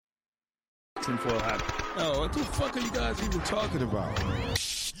Tinfoil hat. Oh, what the fuck are you guys even talking about?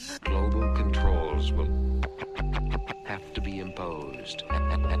 Global controls will have to be imposed,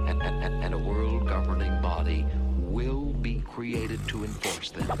 and a world governing body will be created to enforce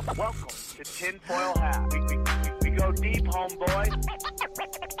them. Welcome to Tinfoil Hat. We go deep, homeboy.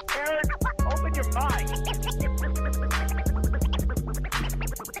 Aaron, open your mind.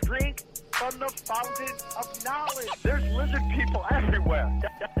 Drink from the fountain of knowledge. There's lizard people everywhere.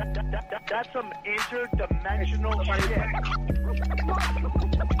 That's some interdimensional shit.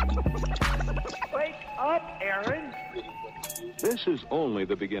 Wake up, Aaron. This is only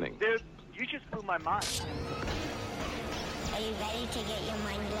the beginning. Dude, you just blew my mind. Are you ready to get your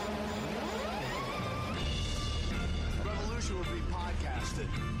mind blown? Revolution will be podcasted.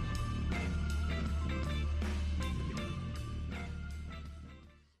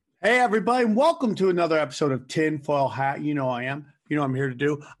 Hey, everybody, and welcome to another episode of Tinfoil Hat. You know I am. You know I'm here to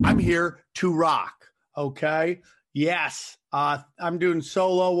do. I'm here to rock, okay? Yes, I'm doing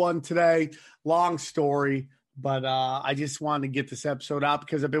solo one today. Long story, but I just wanted to get this episode out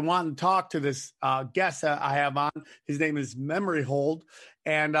because I've been wanting to talk to this guest that I have on. His name is MemoryHold,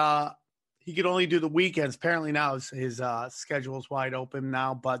 and he could only do the weekends. Apparently now his schedule is wide open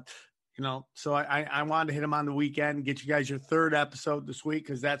now, but you know, so I wanted to hit him on the weekend, get you guys your third episode this week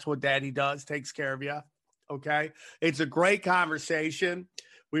because that's what Daddy does, takes care of you. Okay, it's a great conversation.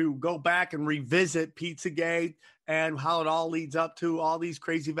 We go back and revisit Pizzagate and how it all leads up to all these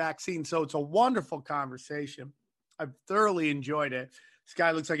crazy vaccines. So it's a wonderful conversation. I've thoroughly enjoyed it. This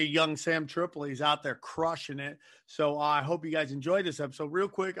guy looks like a young Sam Tripoli. He's out there crushing it. So I hope you guys enjoyed this episode. Real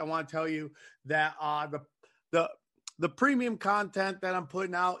quick, I want to tell you that the premium content that I'm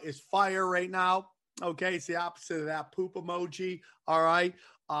putting out is fire right now. Okay, it's the opposite of that poop emoji. All right.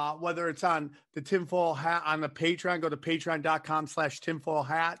 Whether it's on the Tinfoil Hat on the Patreon, go to patreon.com/tinfoil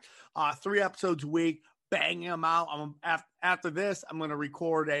hat. 3 episodes a week, bang them out. After this, I'm going to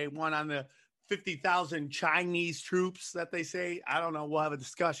record one on the 50,000 Chinese troops that they say. I don't know. We'll have a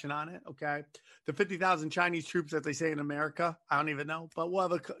discussion on it. Okay. The 50,000 Chinese troops that they say in America. I don't even know, but we'll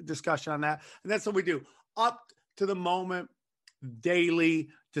have a discussion on that. And that's what we do. Up to the moment, daily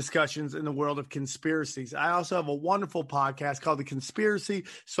discussions in the world of conspiracies. I also have a wonderful podcast called The Conspiracy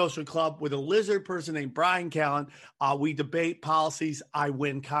Social Club with a lizard person named Brian Callen. We debate policies. I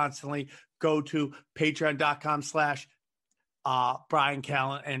win constantly. Go to patreon.com/Brian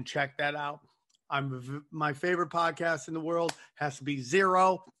Callen and check that out. My favorite podcast in the world has to be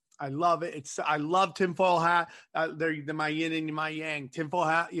Zero. I love it. I love Tinfoil Hat. They're my yin and my yang. Tinfoil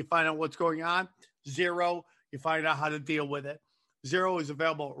Hat, you find out what's going on. Zero, you find out how to deal with it. Zero is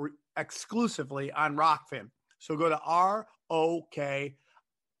available exclusively on Rockfin. So go to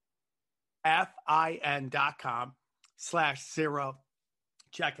ROKFIN.com/zero.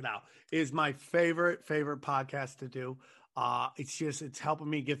 Check it out. It is my favorite podcast to do. It's helping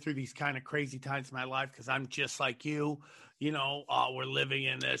me get through these kind of crazy times in my life because I'm just like you. You know, we're living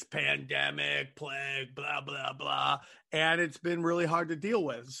in this pandemic, plague, blah, blah, blah. And it's been really hard to deal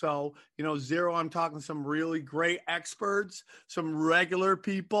with. So, you know, Zero, I'm talking to some really great experts, some regular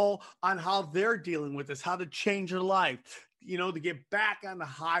people on how they're dealing with this, how to change their life, you know, to get back on the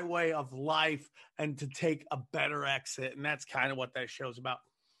highway of life and to take a better exit. And that's kind of what that show's about.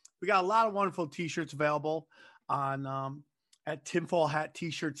 We got a lot of wonderful t-shirts available on at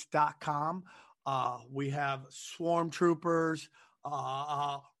tinfoilhattshirts.com. We have Swarm Troopers,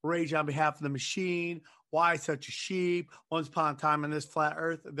 Rage on Behalf of the Machine, Why Such a Sheep, Once Upon a Time on This Flat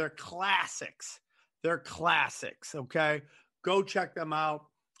Earth. They're classics. Okay? Go check them out.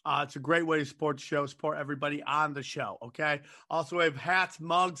 It's a great way to support the show, support everybody on the show, okay? Also, we have hats,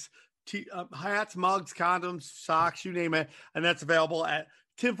 mugs, condoms, socks, you name it, and that's available at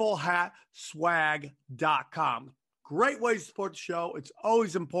tinfoilhatswag.com. Great way to support the show. It's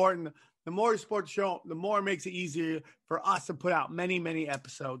always important. The more you support the show, the more it makes it easier for us to put out many, many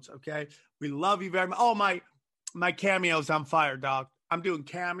episodes, okay? We love you very much. Oh, my cameo's on fire, dog. I'm doing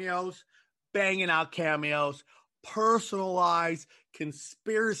cameos, banging out cameos, personalized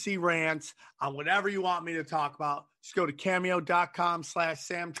conspiracy rants on whatever you want me to talk about. Just go to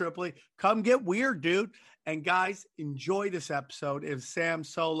cameo.com/Sam Tripoli. Come get weird, dude. And guys, enjoy this episode. It's Sam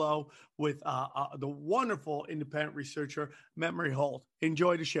solo with the wonderful independent researcher, MemoryHold.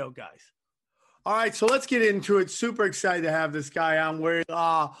 Enjoy the show, guys. All right, so let's get into it. Super excited to have this guy on.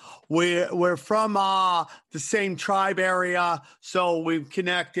 We're from the same tribe area, so we've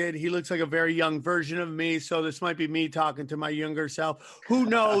connected. He looks like a very young version of me, so this might be me talking to my younger self. Who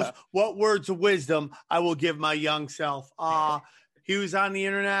knows what words of wisdom I will give my young self. He was on the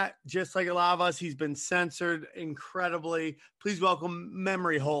internet, just like a lot of us. He's been censored incredibly. Please welcome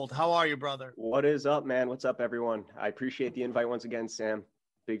MemoryHold. How are you, brother? What is up, man? What's up, everyone? I appreciate the invite once again, Sam.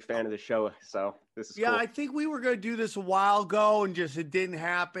 Big fan of the show, so this is cool. I think we were going to do this a while ago, and just it didn't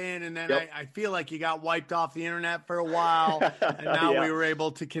happen. And then I feel like you got wiped off the internet for a while, and now we were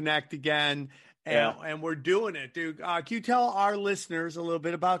able to connect again, and we're doing it, dude. Can you tell our listeners a little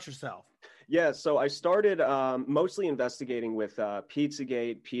bit about yourself? Yeah, so I started mostly investigating with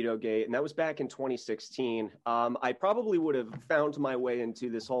Pizzagate, Pedogate, and that was back in 2016. I probably would have found my way into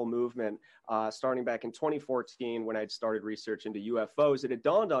this whole movement starting back in 2014 when I'd started research into UFOs. It had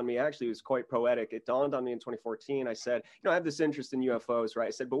dawned on me, actually, it was quite poetic. It dawned on me in 2014. I said, I have this interest in UFOs, right?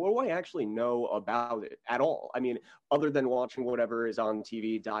 I said, but what do I actually know about it at all? I mean, other than watching whatever is on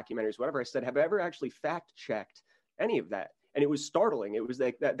TV, documentaries, whatever. I said, have I ever actually fact-checked any of that? And it was startling. It was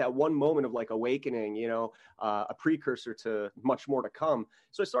like that one moment of like awakening, a precursor to much more to come.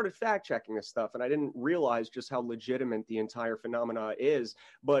 So I started fact checking this stuff, and I didn't realize just how legitimate the entire phenomena is.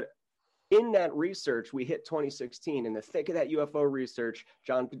 But in that research, we hit 2016. In the thick of that UFO research,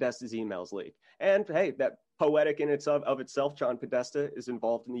 John Podesta's emails leak. And hey, that poetic in of itself, John Podesta is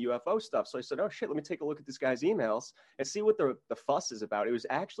involved in the UFO stuff. So I said, oh shit, let me take a look at this guy's emails and see what the fuss is about. It was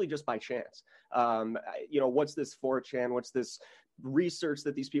actually just by chance. What's this 4chan? What's this research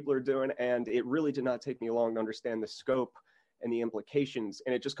that these people are doing? And it really did not take me long to understand the scope and the implications,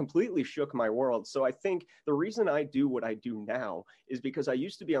 and it just completely shook my world. So I think the reason I do what I do now is because I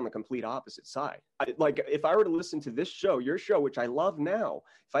used to be on the complete opposite side. If I were to listen to this show, your show, which I love now,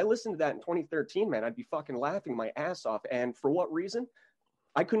 if I listened to that in 2013, man, I'd be fucking laughing my ass off. And for what reason?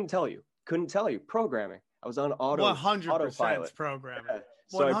 I couldn't tell you. Programming. I was on 100% autopilot. Programming. Yeah.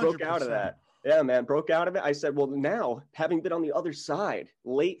 So 100%. I broke out of that. Yeah, man, broke out of it. I said, well, now, having been on the other side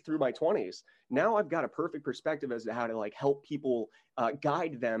late through my 20s, now I've got a perfect perspective as to how to help people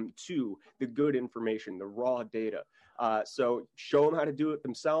guide them to the good information, the raw data. So show them how to do it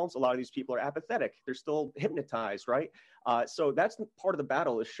themselves. A lot of these people are apathetic. They're still hypnotized, right? So that's part of the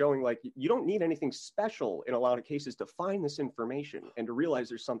battle, is showing you don't need anything special in a lot of cases to find this information and to realize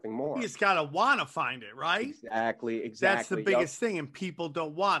there's something more. You just got to want to find it, right? Exactly. That's the biggest thing, and people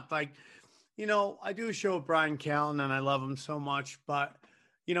don't want. I do a show with Brian Callen, and I love him so much, but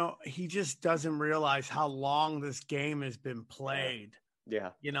he just doesn't realize how long this game has been played. Yeah.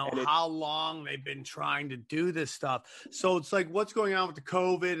 How long they've been trying to do this stuff. So it's like what's going on with the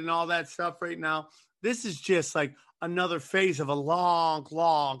COVID and all that stuff right now. This is just like another phase of a long,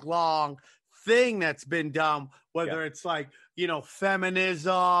 long, long thing that's been done, whether it's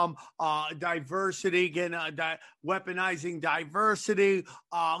feminism, diversity, weaponizing diversity,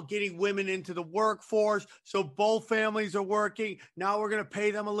 getting women into the workforce. So both families are working. Now we're going to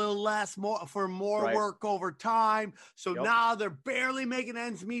pay them a little less for more work over time. So now they're barely making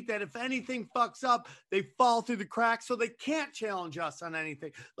ends meet, that if anything fucks up, they fall through the cracks. So they can't challenge us on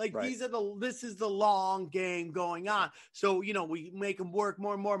anything. This is the long game going on. So, we make them work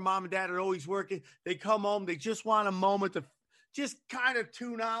more and more. Mom and dad are always working. They come home. They just want a moment to just kind of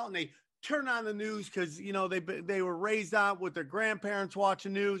tune out, and they turn on the news because they were raised on with their grandparents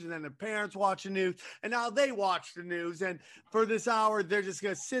watching news, and then their parents watching news, and now they watch the news. And for this hour, they're just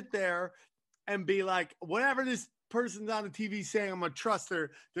gonna sit there and be like, whatever this person's on the TV saying, I'm gonna trust they're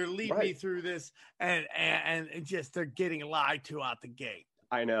leading me through this, and just they're getting lied to out the gate.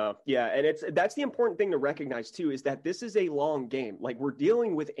 I know. Yeah. And that's the important thing to recognize too, is that this is a long game. We're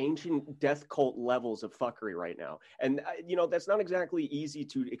dealing with ancient death cult levels of fuckery right now. And that's not exactly easy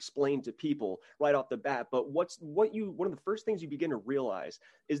to explain to people right off the bat, but one of the first things you begin to realize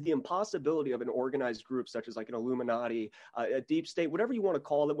is the impossibility of an organized group, such as an Illuminati, a deep state, whatever you want to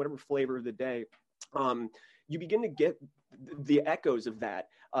call it, whatever flavor of the day. You begin to get the echoes of that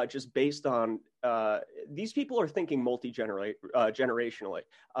just based on these people are thinking generationally.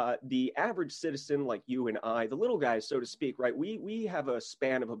 The average citizen like you and I, the little guys, so to speak, right? We have a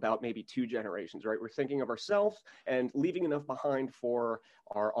span of about maybe 2 generations, right? We're thinking of ourselves and leaving enough behind for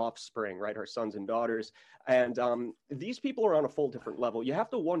our offspring, right? Our sons and daughters. And these people are on a full different level. You have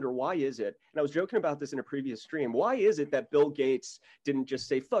to wonder, why is it? And I was joking about this in a previous stream. Why is it that Bill Gates didn't just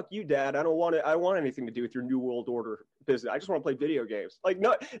say, fuck you, Dad. I don't want anything to do with your New World Order business. I just want to play video games.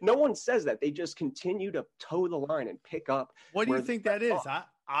 No one says that. They just continue to toe the line and pick up. What do you think that is?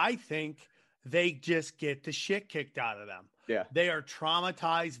 I think they just get the shit kicked out of them. Yeah. They are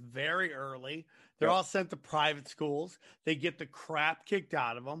traumatized very early. They're all sent to private schools. They get the crap kicked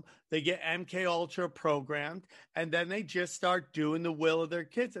out of them. They get MK Ultra programmed, and then they just start doing the will of their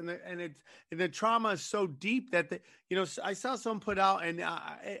kids. And the trauma is so deep that I saw someone put out, and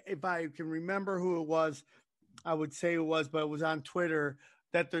if I can remember who it was, I would say it was, but it was on Twitter,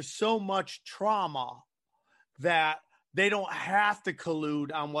 that there's so much trauma that they don't have to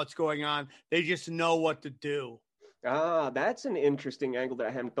collude on what's going on. They just know what to do. That's an interesting angle that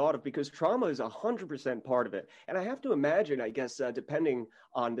I hadn't thought of, because trauma is 100% part of it. And I have to imagine, I guess, depending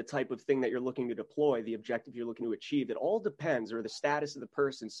on the type of thing that you're looking to deploy, the objective you're looking to achieve, it all depends, or the status of the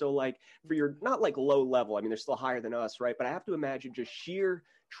person. So like for your, not like low level, I mean, they're still higher than us, right? But I have to imagine just sheer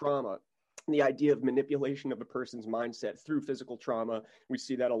trauma. The idea of manipulation of a person's mindset through physical trauma. We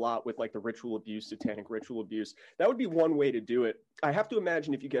see that a lot with like the ritual abuse, satanic ritual abuse. That would be one way to do it. I have to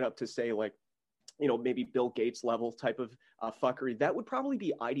imagine if you get up to say like, you know, maybe Bill Gates level type of fuckery, that would probably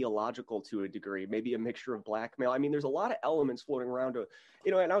be ideological to a degree, maybe a mixture of blackmail. I mean, there's a lot of elements floating around,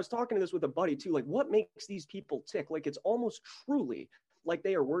 you know, and I was talking to this with a buddy too, like what makes these people tick? Like it's almost truly like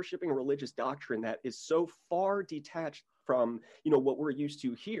they are worshiping a religious doctrine that is so far detached from, you know, what we're used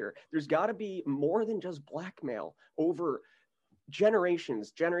to here. There's got to be more than just blackmail over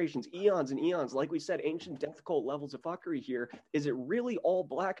generations, eons and eons. Like we said, ancient death cult levels of fuckery here. Is it really all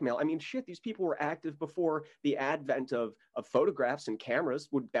blackmail? I mean, shit, these people were active before the advent of photographs and cameras.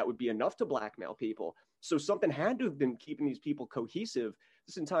 That would be enough to blackmail people. So something had to have been keeping these people cohesive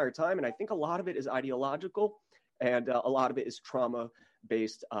this entire time. And I think a lot of it is ideological, and a lot of it is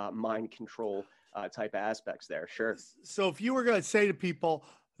trauma-based mind control type aspects there. Sure. So if you were going to say to people,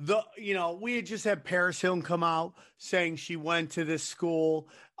 we had just had Paris Hilton come out saying she went to this school.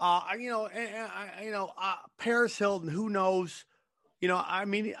 Paris Hilton, who knows? You know, I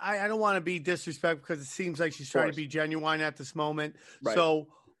mean, I don't want to be disrespectful because it seems like she's trying to be genuine at this moment. Right. So,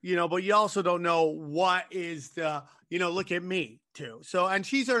 you know, but you also don't know what is the, you know, look at me too. So, and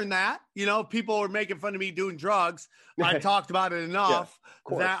she's earned that, you know, people were making fun of me doing drugs. I've talked about it enough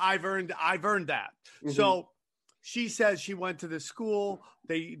that I've earned that. Mm-hmm. So, she says she went to the school.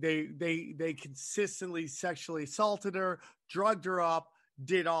 They consistently sexually assaulted her, drugged her up,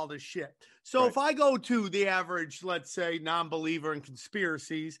 did all this shit. So if I go to the average, let's say, non-believer in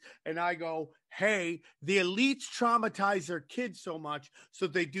conspiracies, and I go, hey, the elites traumatize their kids so much so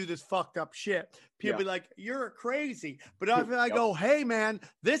they do this fucked up shit. People be like, you're crazy. But if I go, hey, man,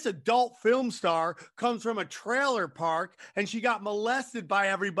 this adult film star comes from a trailer park and she got molested by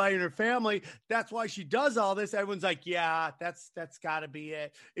everybody in her family. That's why she does all this. Everyone's like, yeah, that's got to be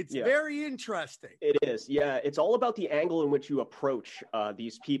it. It's very interesting. It is. Yeah. It's all about the angle in which you approach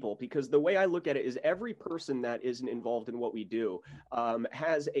these people, because the way I look at it is every person that isn't involved in what we do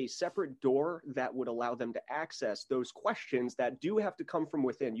has a separate door that would allow them to access those questions that do have to come from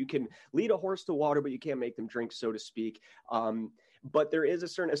within. You can lead a horse to water, but you can't make them drink, so to speak. But there is a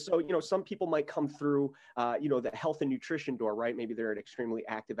certain, so, you know, some people might come through, the health and nutrition door, right? Maybe they're an extremely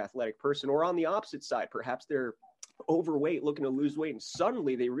active athletic person, or on the opposite side, perhaps they're overweight, looking to lose weight, and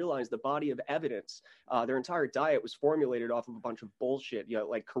suddenly they realize the body of evidence, their entire diet was formulated off of a bunch of bullshit, you know,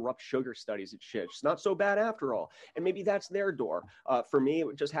 like corrupt sugar studies and shit. It's not so bad after all. And maybe that's their door. For me, it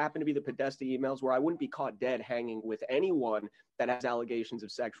would just happen to be the Podesta emails, where I wouldn't be caught dead hanging with anyone that has allegations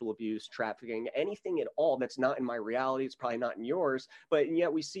of sexual abuse, trafficking, anything at all that's not in my reality. It's probably not in yours, but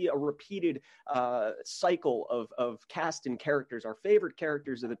yet we see a repeated cycle of cast and characters, our favorite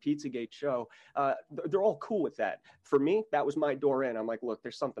characters of the Pizzagate show. They're all cool with that. For me, that was my door in. I'm like, look,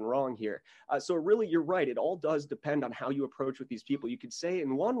 there's something wrong here. So really, you're right. It all does depend on how you approach with these people. You could say it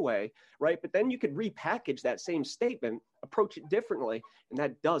in one way, right? But then you could repackage that same statement, approach it differently, and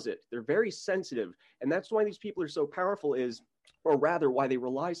that does it. They're very sensitive. And that's why these people are so powerful, or rather why they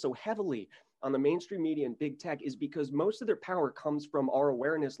rely so heavily on the mainstream media and big tech, is because most of their power comes from our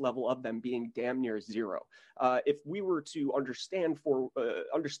awareness level of them being damn near zero. If we were to understand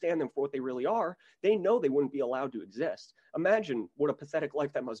them for what they really are, they know they wouldn't be allowed to exist. Imagine what a pathetic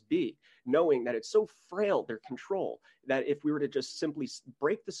life that must be, knowing that it's so frail, their control, that if we were to just simply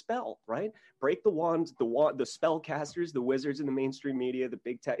break the spell, right? Break the wands, the spellcasters, the wizards in the mainstream media, the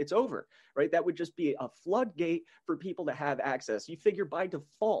big tech, it's over, right? That would just be a floodgate for people to have access. You figure by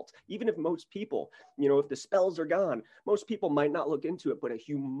default, even if most people, you know, if the spells are gone, most people might not look into it, but a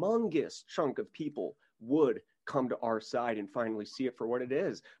humongous chunk of people would come to our side and finally see it for what it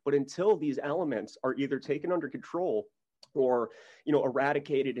is. But until these elements are either taken under control or, you know,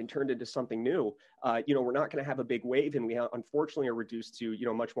 eradicated and turned into something new, we're not going to have a big wave, and we unfortunately are reduced to, you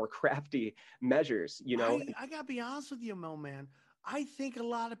know, much more crafty measures, you know. I got to be honest with you, Mo, man. I think a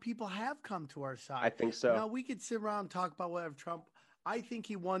lot of people have come to our side. I think so. Now, we could sit around and talk about whatever Trump. I think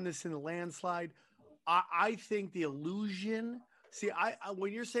he won this in a landslide. I think the illusion. See,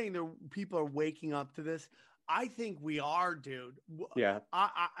 when you're saying that people are waking up to this, I think we are, dude. Yeah.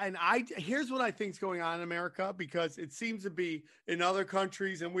 Here's what I think is going on in America, because it seems to be in other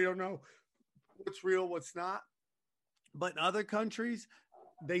countries, and we don't know what's real, what's not. But in other countries,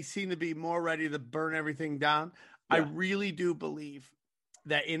 they seem to be more ready to burn everything down. I really do believe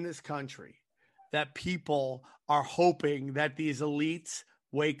that in this country, that people are hoping that these elites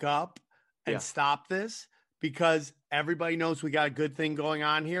wake up and stop this, because everybody knows we got a good thing going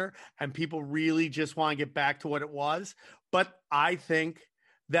on here and people really just want to get back to what it was. But I think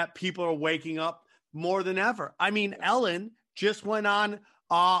that people are waking up more than ever. I mean, Ellen just went on,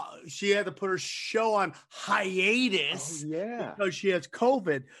 she had to put her show on hiatus because she has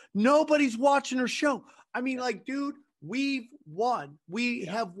COVID. Nobody's watching her show. I mean, like, dude, we've won. We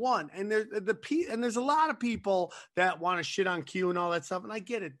have won. And there's a lot of people that want to shit on Q and all that stuff. And I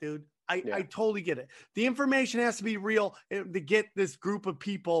get it, dude. I totally get it. The information has to be real to get this group of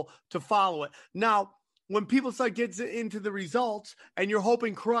people to follow it. Now, when people start getting into the results and you're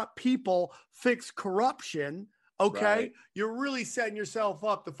hoping corrupt people fix corruption, you're really setting yourself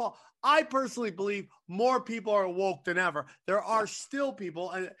up to fall. I personally believe more people are woke than ever. There are still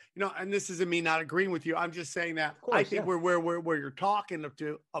people, and and this isn't me not agreeing with you. I'm just saying that I think we're where you're talking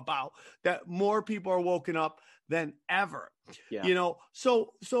about that more people are woken up than ever. Yeah.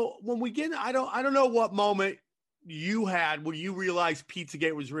 So when we get, I don't know what moment you had when you realized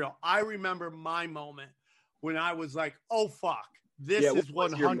Pizzagate was real. I remember my moment when I was like, oh fuck, this is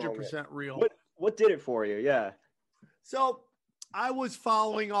 100% real. What did it for you? Yeah. So I was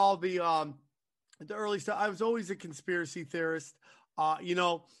following all the early stuff. I was always a conspiracy theorist. I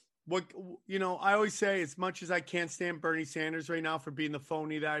always say, as much as I can't stand Bernie Sanders right now for being the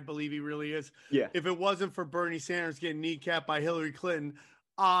phony that I believe he really is. Yeah. If it wasn't for Bernie Sanders getting kneecapped by Hillary Clinton,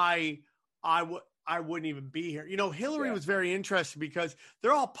 I wouldn't even be here. Hillary was very interesting because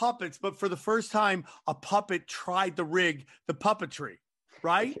they're all puppets, but for the first time, a puppet tried to rig the puppetry,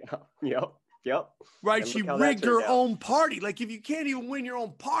 right? Yep. Right. She rigged her own party. Like, if you can't even win your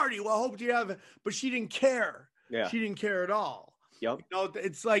own party, well, I hope you have it. But she didn't care. Yeah. She didn't care at all. Yep.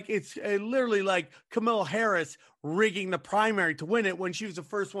 It's literally like Kamala Harris rigging the primary to win it when she was the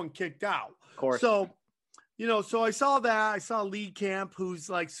first one kicked out. Of course. So, so I saw that. I saw Lee Camp,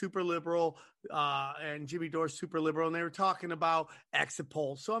 who's like super liberal, and Jimmy Dore's super liberal, and they were talking about exit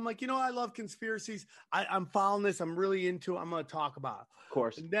polls. So I'm like, I love conspiracies. I'm following this. I'm really into it. I'm going to talk about it. Of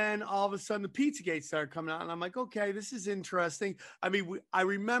course. And then all of a sudden the Pizzagate started coming out, and I'm like, okay, this is interesting. I mean, I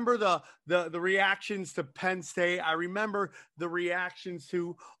remember the reactions to Penn State. I remember the reactions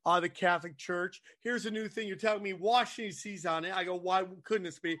to the Catholic Church. Here's a new thing. You're telling me Washington D.C.'s on it. I go, why couldn't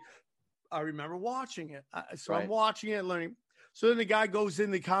this be? I remember watching it. I'm watching it, learning. So then the guy goes in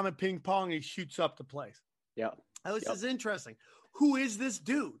the Comet Ping Pong and he shoots up the place. Yeah. This is interesting. Who is this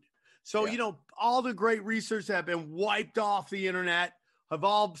dude? So, all the great research that have been wiped off the internet have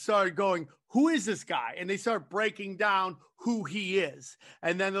all started going, who is this guy? And they start breaking down who he is.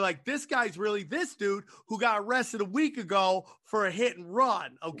 And then they're like, this guy's really this dude who got arrested a week ago for a hit and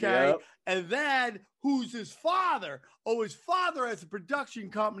run. Okay. Yep. And then who's his father? Oh, his father has a production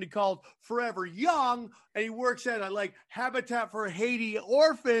company called Forever Young. And he works at a Habitat for Haiti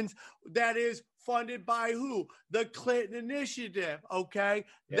orphans that is funded by who? The Clinton Initiative. Okay.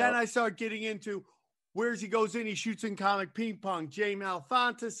 Yep. Then I start getting into where's he goes in, he shoots in Comic Ping Pong. Jay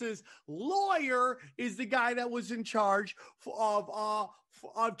Malfontes' lawyer is the guy that was in charge of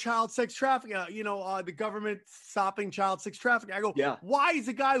child sex trafficking, the government stopping child sex trafficking. I go, why is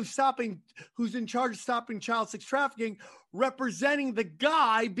the guy who's in charge of stopping child sex trafficking representing the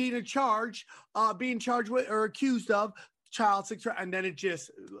guy being charged with or accused of child sex trafficking? And then it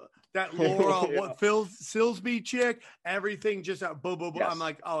just... that Laura, Phil Silsby chick, everything just boom, boom, boom. Yes. I'm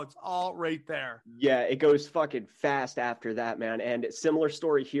like, oh, it's all right there. Yeah, it goes fucking fast after that, man. And similar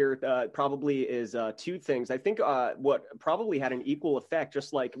story here probably is two things. I think what probably had an equal effect,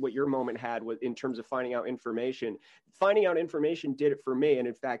 just like what your moment had in terms of finding out information. Finding out information did it for me. And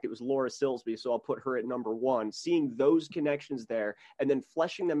in fact, it was Laura Silsby. So I'll put her at number one. Seeing those connections there and then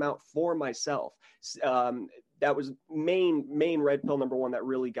fleshing them out for myself. That was main red pill number one that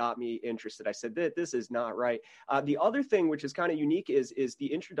really got me interested. I said, this is not right. The other thing, which is kind of unique, is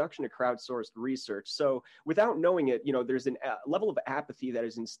the introduction to crowdsourced research. So without knowing it, there's a level of apathy that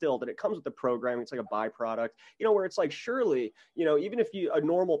is instilled, and it comes with the programming. It's like a byproduct, where it's like, surely, even if a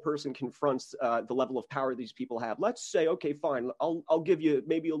normal person confronts the level of power these people have, let's say, okay, fine, I'll give you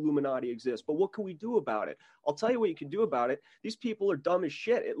maybe Illuminati exists, but what can we do about it? I'll tell you what you can do about it. These people are dumb as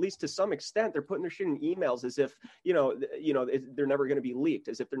shit, at least to some extent. They're putting their shit in emails as if, they're never going to be leaked,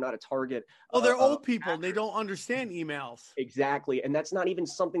 as if they're not a target. Well, they're old people. And they don't understand emails. Exactly. And that's not even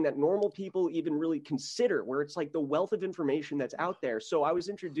something that normal people even really consider, where it's like the wealth of information that's out there. So I was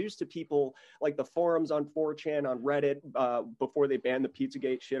introduced to people like the forums on 4chan, on Reddit, before they banned the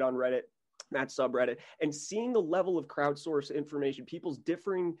Pizzagate shit on Reddit. that subreddit, and seeing the level of crowdsource information, people's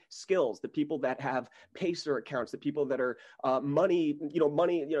differing skills, the people that have Pacer accounts, the people that are money,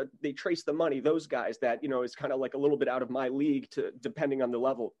 they trace the money, those guys that, is kind of like a little bit out of my league to depending on the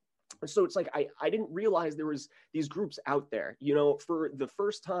level. So it's like, I didn't realize there was these groups out there. For the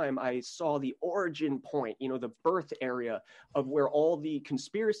first time, I saw the origin point, the birth area of where all the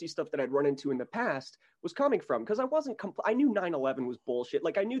conspiracy stuff that I'd run into in the past was coming from. Because I knew 9/11 was bullshit.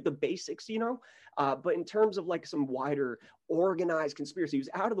 Like, I knew the basics, but in terms of like some wider organized conspiracy, it was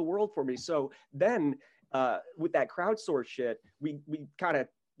out of the world for me. So then with that crowdsource shit, we kind of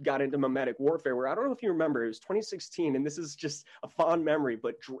got into mimetic warfare, where I don't know if you remember, it was 2016, and this is just a fond memory,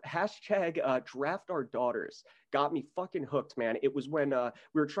 but hashtag draft our daughters got me fucking hooked, man. It was when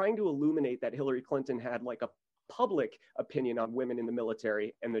we were trying to illuminate that Hillary Clinton had like a public opinion on women in the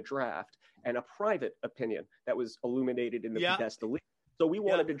military and the draft, and a private opinion that was illuminated in the Podesta League. So we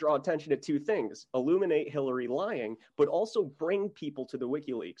wanted to draw attention to two things: illuminate Hillary lying, but also bring people to the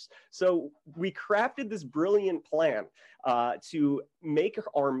WikiLeaks. So we crafted this brilliant plan to make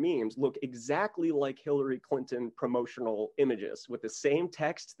our memes look exactly like Hillary Clinton promotional images, with the same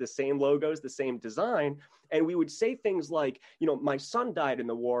text, the same logos, the same design. And we would say things like, my son died in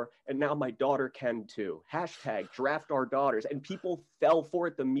the war, and now my daughter can too. Hashtag draft our daughters. And people fell for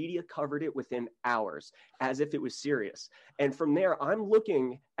it. The media covered it within hours, as if it was serious. And from there, I'm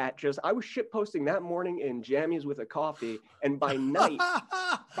looking at I was shit posting that morning in jammies with a coffee. And by night,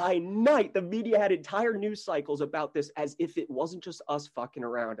 the media had entire news cycles about this, as if it wasn't just us fucking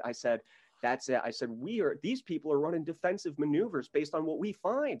around. I said, that's it. I said, these people are running defensive maneuvers based on what we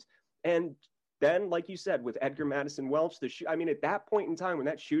find. And then, like you said, with Edgar Madison Welch, at that point in time when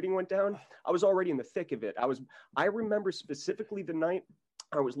that shooting went down, I was already in the thick of it. I remember specifically the night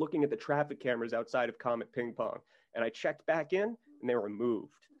I was looking at the traffic cameras outside of Comet Ping Pong, and I checked back in, and they were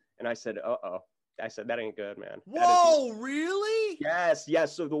removed. And I said, uh-oh. I said, that ain't good, man. Whoa, really? Yes.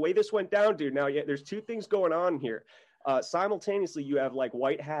 So the way this went down, dude, now, there's two things going on here. Simultaneously, you have like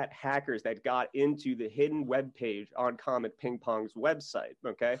white hat hackers that got into the hidden web page on Comet Ping Pong's website,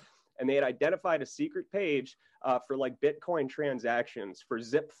 okay? And they had identified a secret page for like Bitcoin transactions for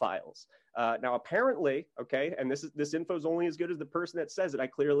zip files. Now, apparently, okay, and this info is only as good as the person that says it. I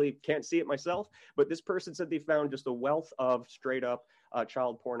clearly can't see it myself, but this person said they found just a wealth of straight up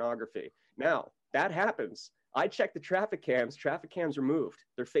child pornography. Now, that happens. I checked the traffic cams. Traffic cams removed.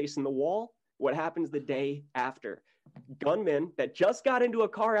 They're facing the wall. What happens the day after? Gunman that just got into a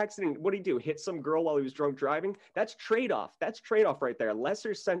car accident. What did he do? Hit some girl while he was drunk driving? That's trade-off. That's trade-off right there.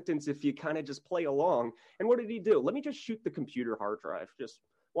 Lesser sentence if you kind of just play along. And what did he do? Let me just shoot the computer hard drive.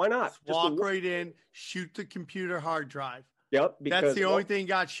 Why not? Just walk right in, shoot the computer hard drive. Yep. That's the only thing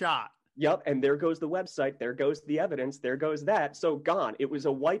got shot. Yep. And there goes the website. There goes the evidence. There goes that. So gone. It was a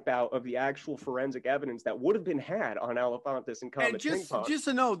wipeout of the actual forensic evidence that would have been had on Alefantis and Comet Ping Pong. Just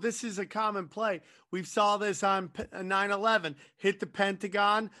to know, this is a common play. We saw this on 9/11. Hit the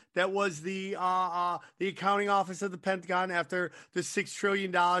Pentagon. That was the accounting office of the Pentagon after the $6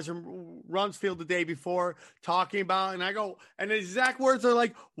 trillion in Rumsfeld the day before talking about. And I go, and the exact words are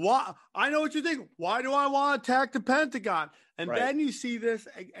like, "What? I know what you think. Why do I want to attack the Pentagon?" And then you see this,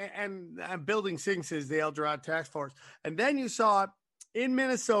 and Building 6 is the El Dorado Task Force. And then you saw it in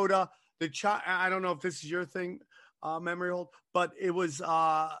Minnesota. I don't know if this is your thing, MemoryHold, but it was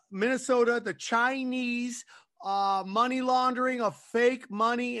Minnesota, the Chinese money laundering of fake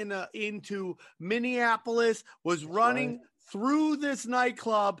money into Minneapolis was running through this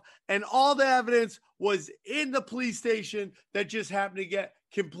nightclub, and all the evidence was in the police station that just happened to get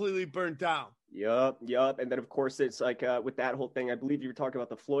completely burnt down. Yup. And then, of course, it's like with that whole thing, I believe you were talking about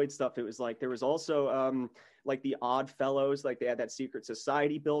the Floyd stuff. It was like there was also like the Odd Fellows, like they had that secret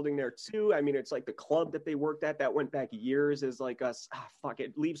society building there, too. I mean, it's like the club that they worked at that went back years is like us.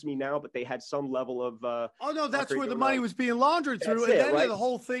 It leaves me now, but they had some level of. Oh, no, that's where the money was being laundered through. And then the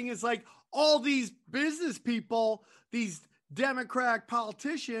whole thing is like all these business people, these Democratic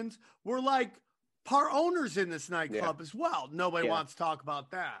politicians were like part owners in this nightclub as well. Nobody wants to talk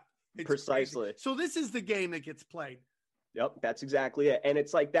about that. It's precisely crazy. So this is the game that gets played. Yep, that's exactly it. And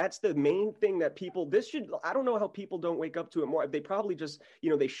it's like, that's the main thing that I don't know how people don't wake up to it more. They probably just,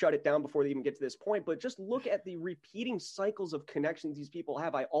 they shut it down before they even get to this point, but just look at the repeating cycles of connections these people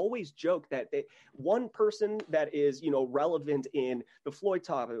have. I always joke that one person that is, relevant in the Floyd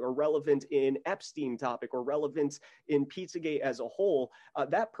topic or relevant in Epstein topic or relevant in Pizzagate as a whole,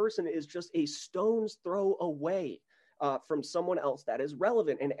 that person is just a stone's throw away from someone else that is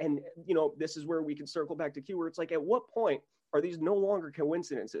relevant. And this is where we can circle back to Q, where it's like, at what point are these no longer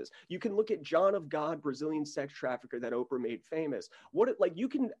coincidences. You can look at John of God, Brazilian sex trafficker that Oprah made famous. You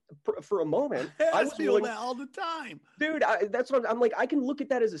can, for a moment, I feel that all the time. Dude, that's what I'm like. I can look at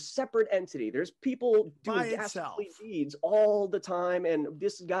that as a separate entity. There's people doing dastardly deeds all the time, and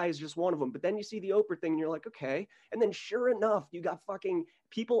this guy is just one of them. But then you see the Oprah thing, and you're like, okay. And then sure enough, you got fucking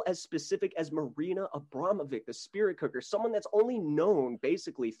people as specific as Marina Abramovic, the spirit cooker, someone that's only known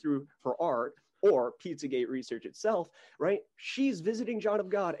basically through her art or Pizzagate research itself, right? She's visiting John of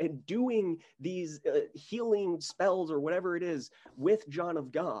God and doing these healing spells or whatever it is with John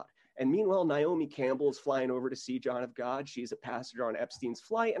of God. And meanwhile, Naomi Campbell is flying over to see John of God. She's a passenger on Epstein's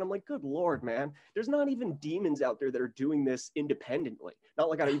flight. And I'm like, good Lord, man, there's not even demons out there that are doing this independently. Not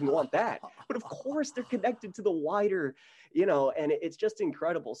like I even want that. But of course, they're connected to the wider, and it's just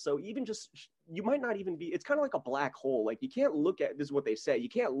incredible. So even just, you might not even be, it's kind of like a black hole. Like you can't look at, this is what they say, you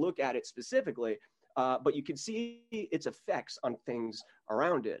can't look at it specifically, but you can see its effects on things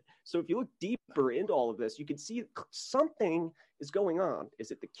around it. So if you look deeper into all of this, you can see something is going on. Is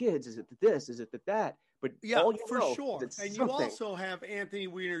it the kids? Is it the this? Is it the that? But yeah, for sure. And you also have Anthony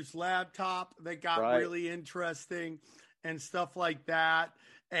Weiner's laptop that got really interesting and stuff like that.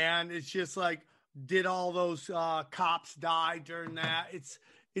 And it's just like, did all those cops die during that?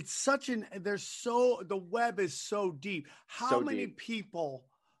 It's such the web is so deep. How many people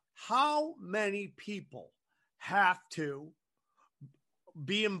have to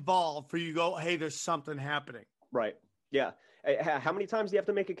be involved for you to go, hey, there's something happening? Right. Yeah. How many times do you have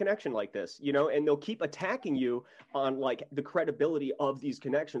to make a connection like this, and they'll keep attacking you on like the credibility of these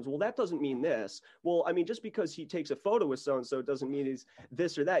connections. Well, that doesn't mean this. Well, I mean, just because he takes a photo with so-and-so, it doesn't mean he's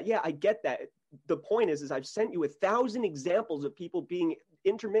this or that. Yeah, I get that. The point is I've sent you 1,000 examples of people being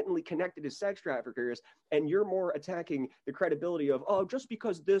intermittently connected to sex traffickers, and you're more attacking the credibility of, oh, just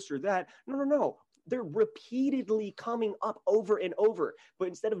because this or that. No. They're repeatedly coming up over and over. But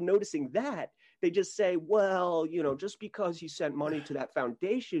instead of noticing that, they just say, well, just because he sent money to that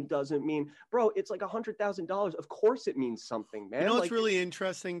foundation doesn't mean, bro, it's like $100,000. Of course it means something, man. What's really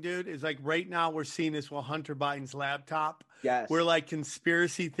interesting, dude, is like right now we're seeing this with Hunter Biden's laptop. Yes. Where like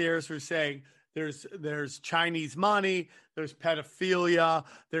conspiracy theorists are saying there's Chinese money, there's pedophilia,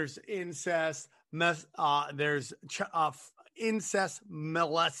 there's incest, there's incest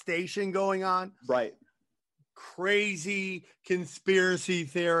molestation going on. Right. Crazy conspiracy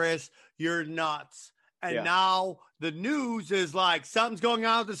theorists, you're nuts. And now the news is like, something's going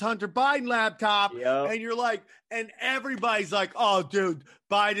on with this Hunter Biden laptop. Yep. And you're like, and everybody's like, oh, dude,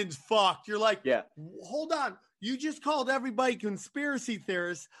 Biden's fucked. You're like, hold on. You just called everybody conspiracy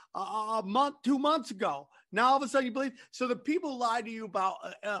theorists a month, 2 months ago. Now all of a sudden you believe. So the people lie to you about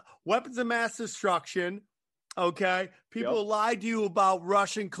weapons of mass destruction. Okay. People lie to you about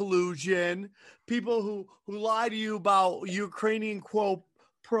Russian collusion. People who lie to you about Ukrainian quo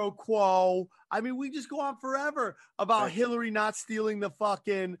pro quo. I mean, we just go on forever about Hillary not stealing the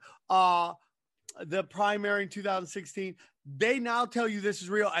fucking the primary in 2016. They now tell you this is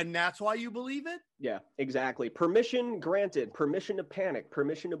real, and that's why you believe it? Yeah, exactly. Permission granted, permission to panic,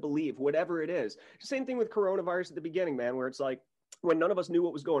 permission to believe, whatever it is. Same thing with coronavirus at the beginning, man, where it's like, when none of us knew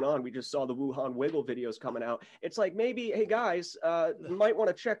what was going on, we just saw the Wuhan Wiggle videos coming out. It's like, maybe, hey guys, you might want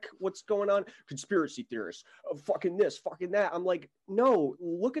to check what's going on. Conspiracy theorists, fucking this, fucking that. I'm like, no,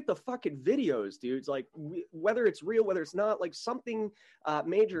 look at the fucking videos, dude. It's like, whether it's real, whether it's not, like something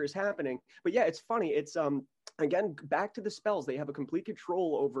major is happening. But yeah, it's funny. It's again, back to the spells. They have a complete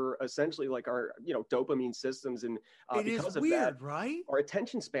control over essentially like our, dopamine systems. And because of weird, that, right? Our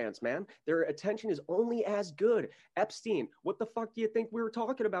attention spans, man, their attention is only as good. Epstein, what the fuck do you think we were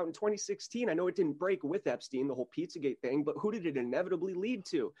talking about in 2016? I know it didn't break with Epstein, the whole Pizzagate thing, but who did it inevitably lead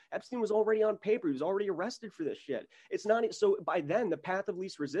to? Epstein was already on paper. He was already arrested for this shit. It's not, so by then, the path of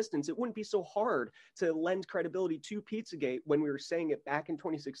least resistance, it wouldn't be so hard to lend credibility to Pizzagate when we were saying it back in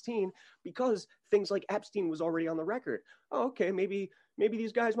 2016, because things like Epstein was already on the record. Oh, okay, maybe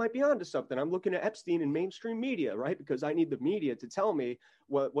these guys might be onto something. I'm looking at Epstein in mainstream media, right? Because I need the media to tell me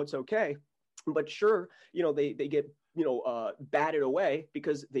what's okay. But sure, they get batted away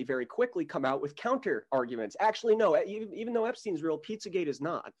because they very quickly come out with counter arguments. Actually, no, even though Epstein's real, Pizzagate is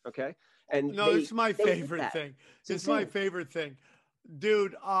not. Okay, and no, it's my favorite thing. It's my favorite thing,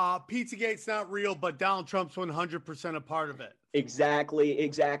 dude. Pizzagate's not real, but Donald Trump's 100% a part of it. Exactly.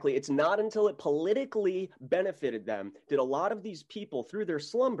 It's not until it politically benefited them did a lot of these people, through their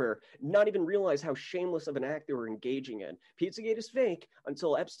slumber, not even realize how shameless of an act they were engaging in. Pizzagate is fake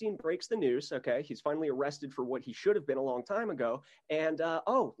until Epstein breaks the news. Okay, he's finally arrested for what he should have been a long time ago. And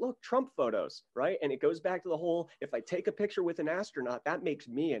oh, look, Trump photos, right? And it goes back to the whole: if I take a picture with an astronaut, that makes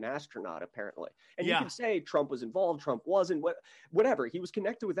me an astronaut, apparently. And you could say Trump was involved, Trump wasn't, whatever. He was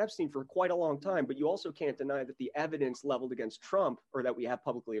connected with Epstein for quite a long time, but you also can't deny that the evidence leveled against Trump, or that we have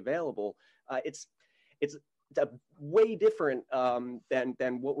publicly available, it's a way different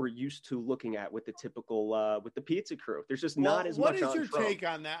than what we're used to looking at with the typical with the pizza crew. There's just not as much on Trump. What is your take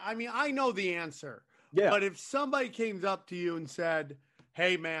on that? I mean, I know the answer, yeah. But if somebody came up to you and said,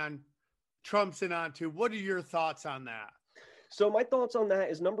 "Hey, man, Trump's in on too," what are your thoughts on that? So my thoughts on that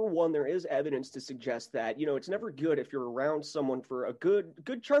is, number one, there is evidence to suggest that, it's never good if you're around someone for a good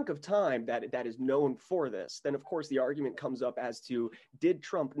chunk of time that is known for this. Then, of course, the argument comes up as to, did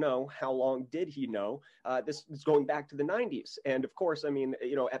Trump know? How long did he know? This is going back to the 90s. And of course, I mean,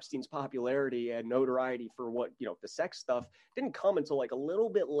 Epstein's popularity and notoriety for what, the sex stuff didn't come until like a little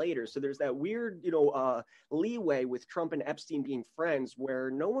bit later. So there's that weird, leeway with Trump and Epstein being friends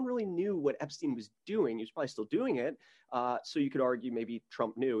where no one really knew what Epstein was doing. He was probably still doing it. So you could argue maybe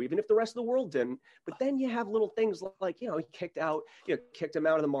Trump knew, even if the rest of the world didn't. But then you have little things like, he kicked him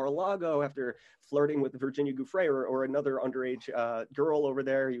out of the Mar-a-Lago after flirting with Virginia Giuffre or another underage girl over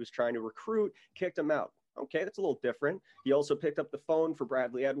there he was trying to recruit, kicked him out. Okay, that's a little different. He also picked up the phone for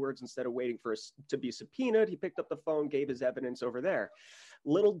Bradley Edwards instead of waiting for us to be subpoenaed. He picked up the phone, gave his evidence over there.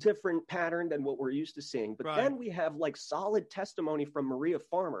 Little different pattern than what we're used to seeing. But then we have like solid testimony from Maria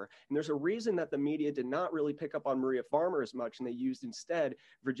Farmer. And there's a reason that the media did not really pick up on Maria Farmer as much, and they used instead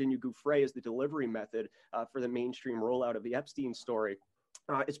Virginia Giuffre as the delivery method for the mainstream rollout of the Epstein story.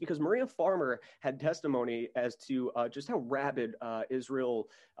 It's because Maria Farmer had testimony as to just how rabid Israel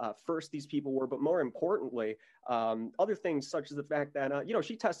first these people were, but more importantly, other things such as the fact that,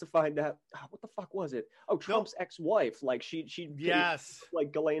 she testified that, what the fuck was it? Oh, Trump's ex-wife, like she yes,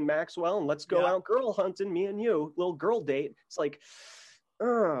 like Ghislaine Maxwell, and let's go out girl hunting, me and you, little girl date. It's like,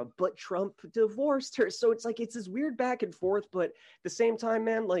 but Trump divorced her. So it's like, it's this weird back and forth, but at the same time,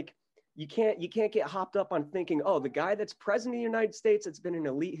 man, like, you can't get hopped up on thinking, oh, the guy that's president of the United States, that's been an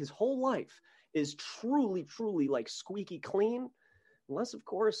elite his whole life, is truly like squeaky clean. Unless, of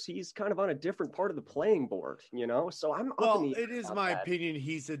course, he's kind of on a different part of the playing board, So I'm it is my opinion.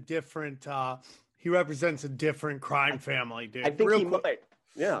 He's a different. He represents a different crime family, dude. I think he might.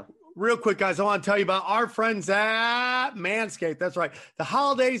 Yeah. Real quick, guys, I want to tell you about our friends at Manscaped. That's right. The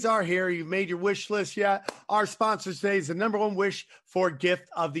holidays are here. You've made your wish list yet? Our sponsor today is the number one wish for gift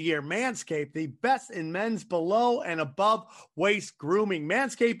of the year. Manscaped, the best in men's below and above waist grooming.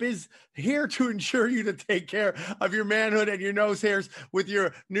 Manscaped is here to ensure you to take care of your manhood and your nose hairs with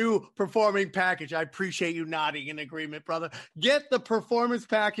your new performing package. I appreciate you nodding in agreement, brother. Get the performance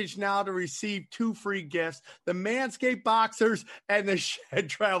package now to receive 2 free gifts: the Manscaped boxers and the Shed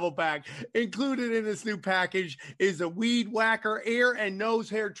travel bag. Included in this new package is a weed whacker, ear and nose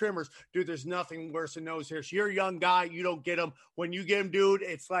hair trimmers. Dude, there's nothing worse than nose hairs. You're a young guy, you don't get them. When you get them, dude,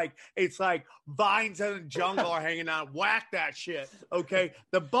 it's like vines in the jungle are hanging out. Whack that shit. Okay.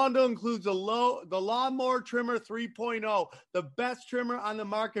 The bundle includes the lawnmower trimmer 3.0, the best trimmer on the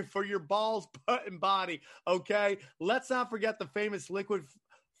market for your balls, butt, and body. Okay. Let's not forget the famous liquid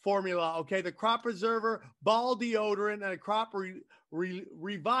formula. Okay. The crop preserver, ball deodorant, and a crop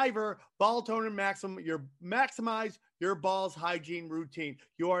reviver ball toner maximize your balls hygiene routine.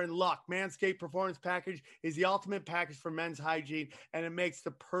 You are in luck. Manscaped Performance Package is the ultimate package for men's hygiene, and it makes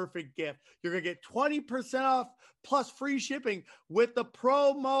the perfect gift. You're going to get 20% off plus free shipping with the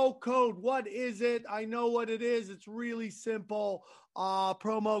promo code. What is it? I know what it is. It's really simple.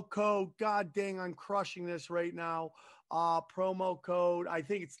 Promo code. God dang, I'm crushing this right now. Promo code. I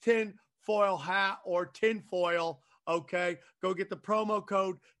think it's TINFOIL hat or TINFOIL. Okay, go get the promo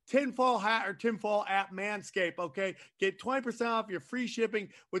code TINFOIL hat or TINFOIL at Manscaped. Okay, get 20% off your free shipping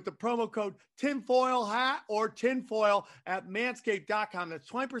with the promo code TINFOIL hat or TINFOIL at Manscaped.com. That's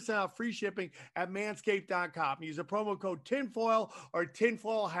 20% off free shipping at Manscaped.com. Use the promo code TINFOIL or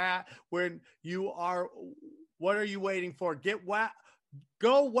TINFOIL hat when you are. What are you waiting for?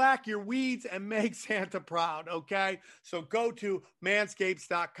 Go whack your weeds and make Santa proud. Okay, so go to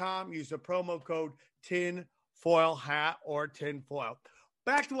Manscapes.com. Use the promo code TINFOIL hat or TINFOIL.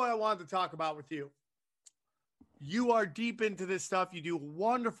 Back to what I wanted to talk about with you. You are deep into this stuff. You do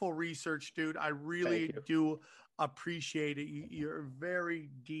wonderful research, dude. I really do appreciate it. You're very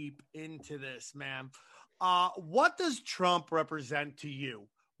deep into this, man. What does Trump represent to you?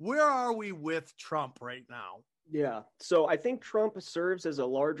 Where are we with Trump right now? Yeah. So I think Trump serves as a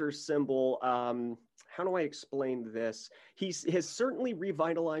larger symbol. How do I explain this? He has certainly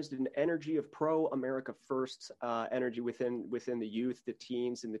revitalized an energy of pro-America first energy within the youth, the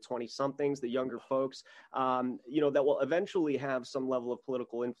teens, and the 20-somethings, the younger folks, that will eventually have some level of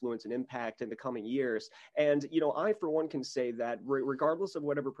political influence and impact in the coming years. And, I, for one, can say that regardless of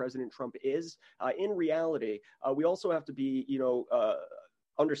whatever President Trump is, in reality, we also have to be,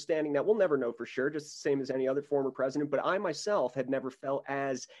 understanding that we'll never know for sure, just the same as any other former president. But I myself had never felt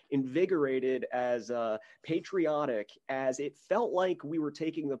as invigorated, as patriotic, as it felt like we were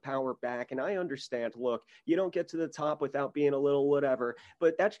taking the power back. And I understand, look, you don't get to the top without being a little whatever,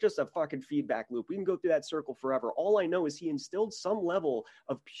 but that's just a fucking feedback loop. We can go through that circle forever. All I know is he instilled some level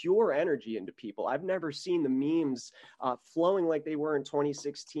of pure energy into people. I've never seen the memes flowing like they were in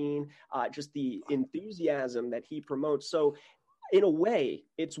 2016, just the enthusiasm that he promotes. So in a way,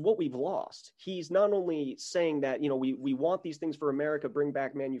 it's what we've lost. He's not only saying that, we want these things for America, bring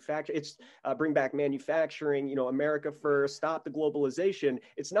back manufacturing, bring back manufacturing, America first, stop the globalization.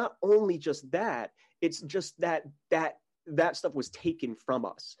 It's not only just that, it's just that stuff was taken from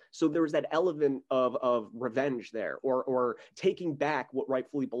us. So there was that element of revenge there, or taking back what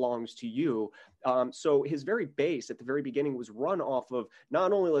rightfully belongs to you. So his very base at the very beginning was run off of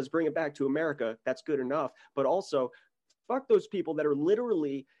not only let's bring it back to America, that's good enough, but also fuck those people that are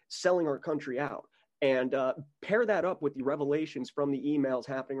literally selling our country out. And pair that up with the revelations from the emails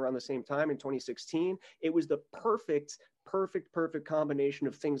happening around the same time in 2016. It was the perfect combination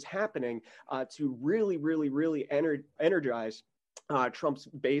of things happening to really, really, really energize Trump's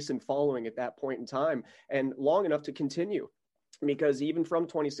base and following at that point in time, and long enough to continue. Because even from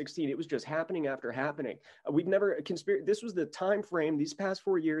 2016, it was just happening after happening. We've never this was the time frame. These past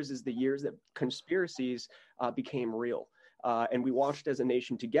 4 years is the years that conspiracies became real. And we watched as a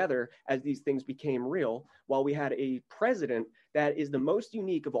nation together as these things became real, while we had a president that is the most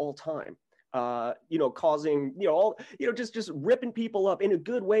unique of all time. Causing, just ripping people up in a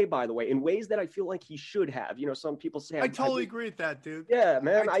good way, by the way, in ways that I feel like he should have. Some people say, I totally agree with that, dude. Yeah,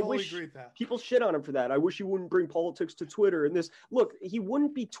 man. I wish agree with that. People shit on him for that. I wish he wouldn't bring politics to Twitter and this. Look, he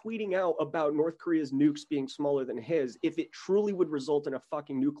wouldn't be tweeting out about North Korea's nukes being smaller than his if it truly would result in a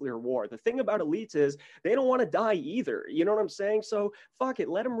fucking nuclear war. The thing about elites is they don't want to die either. You know what I'm saying? So fuck it.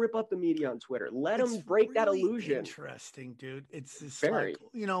 Let him rip up the media on Twitter. Let him break really that illusion. Interesting, dude. It's this Very.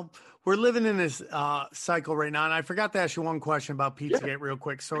 We're living in this cycle right now, and I forgot to ask you one question about Pizzagate real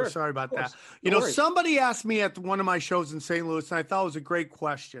quick. So sorry about that. Somebody asked me at one of my shows in St. Louis, and I thought it was a great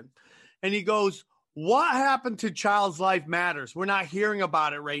question. And he goes, what happened to Child's Life Matters? We're not hearing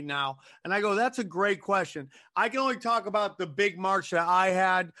about it right now. And I go, that's a great question. I can only talk about the big march that I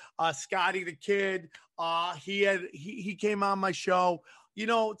had. Scotty the Kid, he came on my show.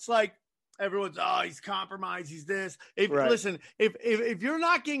 It's like, everyone's, he's compromised. He's this. Listen, if you're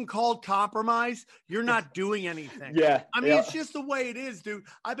not getting called compromised, you're not doing anything. Yeah. I mean, it's just the way it is, dude.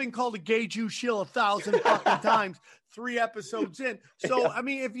 I've been called a gay Jew shill 1,000 fucking times, 3 episodes in. So, I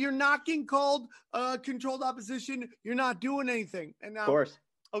mean, if you're not getting called controlled opposition, you're not doing anything. And now, of course.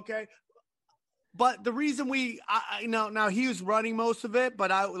 Okay. But the reason now he was running most of it,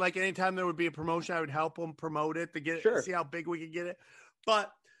 but anytime there would be a promotion, I would help him promote it to see how big we could get it.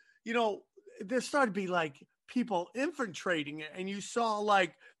 But, there started to be people infiltrating it, and you saw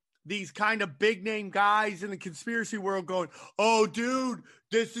these kind of big name guys in the conspiracy world going, "Oh, dude,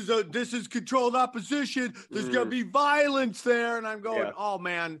 this is controlled opposition. There's gonna be violence there," and I'm going, "Oh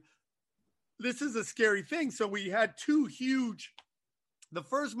man, this is a scary thing." So we had 2 huge. The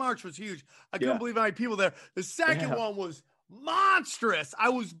first march was huge. I couldn't believe how many people there. The second one was monstrous. I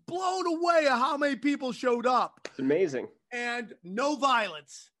was blown away at how many people showed up. It's amazing. And no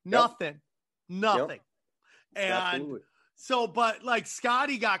violence, nothing. Nothing. And Absolutely. so, but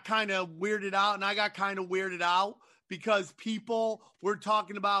Scotty got kind of weirded out, and I got kind of weirded out because people were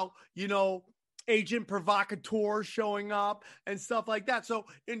talking about, agent provocateur showing up and stuff like that. So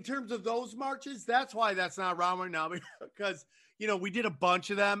in terms of those marches, that's why that's not around right now, because, we did a bunch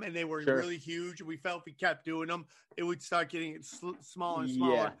of them and they were really huge. And we felt if we kept doing them, it would start getting smaller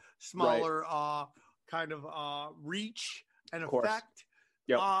and smaller, kind of reach and effect.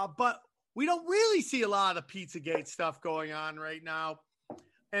 But we don't really see a lot of Pizzagate stuff going on right now.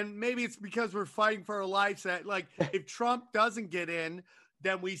 And maybe it's because we're fighting for our lives that if Trump doesn't get in,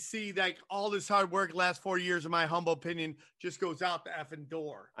 then we see all this hard work the last 4 years, in my humble opinion, just goes out the effing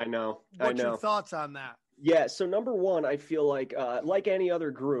door. I know. What's your thoughts on that? Yeah. So number one, I feel like any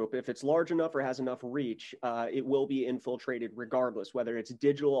other group, if it's large enough or has enough reach, it will be infiltrated regardless, whether it's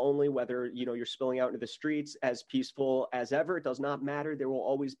digital only, whether, you're spilling out into the streets as peaceful as ever. It does not matter. There will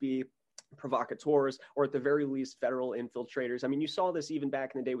always be provocateurs, or at the very least, federal infiltrators. I mean, you saw this even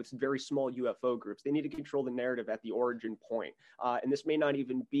back in the day with very small UFO groups. They need to control the narrative at the origin point. And this may not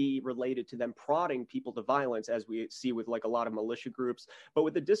even be related to them prodding people to violence, as we see with like a lot of militia groups. But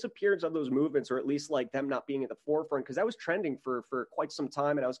with the disappearance of those movements, or at least like them not being at the forefront, because that was trending for quite some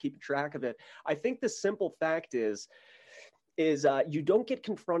time and I was keeping track of it. I think the simple fact is you don't get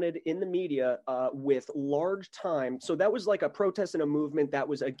confronted in the media with large time. So that was like a protest and a movement that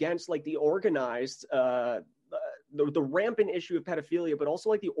was against like the organized, the rampant issue of pedophilia, but also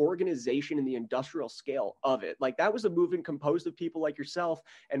like the organization and the industrial scale of it. Like that was a movement composed of people like yourself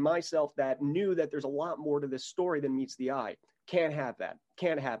and myself that knew that there's a lot more to this story than meets the eye. Can't have that.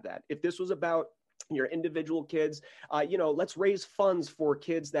 Can't have that. If this was about your individual kids, let's raise funds for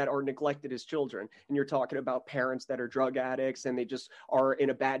kids that are neglected as children. And you're talking about parents that are drug addicts and they just are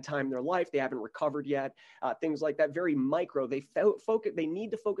in a bad time in their life. They haven't recovered yet. Things like that, very micro. They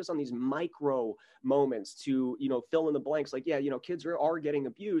need to focus on these micro moments to, fill in the blanks. Like, kids are getting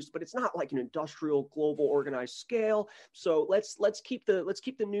abused, but it's not like an industrial, global, organized scale. So let's keep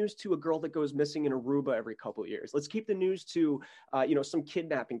the news to a girl that goes missing in Aruba every couple of years. Let's keep the news to, some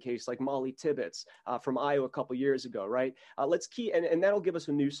kidnapping case like Molly Tibbetts from Iowa a couple years ago, right? Let's keep, and that'll give us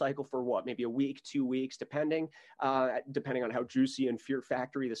a news cycle for what, maybe a week, 2 weeks, depending on how juicy and fear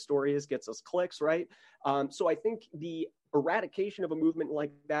factory the story is, gets us clicks, right? So I think the eradication of a movement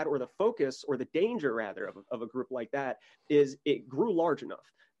like that, or the focus, or the danger rather of a group like that, is it grew large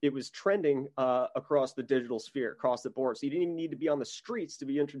enough. It was trending across the digital sphere, across the board. So you didn't even need to be on the streets to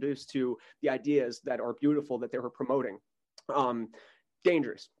be introduced to the ideas that are beautiful that they were promoting.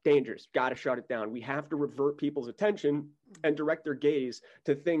 Dangerous, got to shut it down. We have to revert people's attention and direct their gaze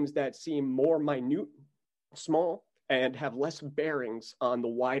to things that seem more minute, small, and have less bearings on the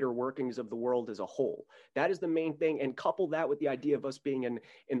wider workings of the world as a whole. That is the main thing. And couple that with the idea of us being in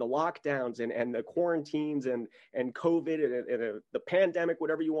the lockdowns and the quarantines and COVID and the pandemic,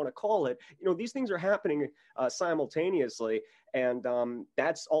 whatever you want to call it. These things are happening simultaneously. And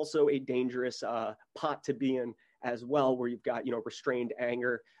that's also a dangerous pot to be in as well, where you've got, restrained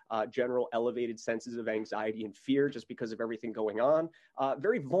anger, general elevated senses of anxiety and fear just because of everything going on.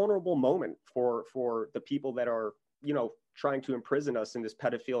 Very vulnerable moment for the people that are, trying to imprison us in this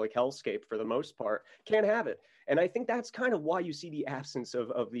pedophilic hellscape for the most part. Can't have it. And I think that's kind of why you see the absence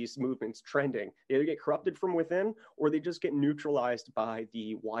of these movements trending. They either get corrupted from within, or they just get neutralized by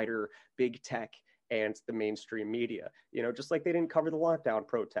the wider big tech and the mainstream media, just like they didn't cover the lockdown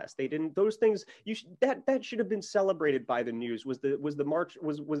protests. They didn't, those things, that should have been celebrated by the news, was the march,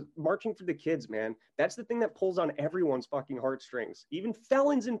 was marching for the kids, man. That's the thing that pulls on everyone's fucking heartstrings. Even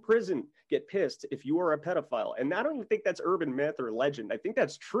felons in prison get pissed if you are a pedophile. And I don't even think that's urban myth or legend. I think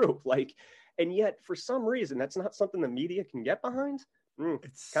that's true. And yet for some reason, that's not something the media can get behind.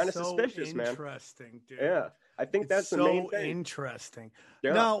 It's kind of suspicious, man. Interesting, dude. Yeah. I think that's the main thing. Interesting.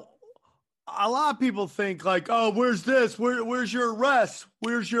 Yeah. Now, a lot of people think like, oh, where's this? Where's your arrest?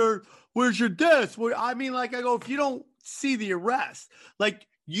 Where's your this? I go, if you don't see the arrest, like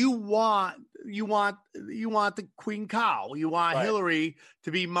you want the Queen Cow, you want right. Hillary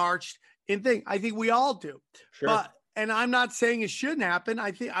to be marched in thing. I think we all do. Sure. And I'm not saying it shouldn't happen.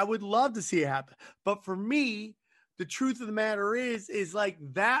 I think I would love to see it happen. But for me, the truth of the matter is like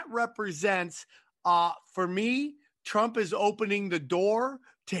that represents, for me, Trump is opening the door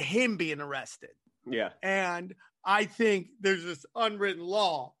to him being arrested. Yeah. And I think there's this unwritten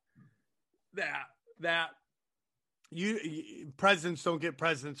law that you presidents don't get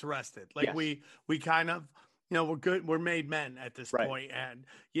presidents arrested. Like yes. we kind of, we're good. We're made men at this right. point. And,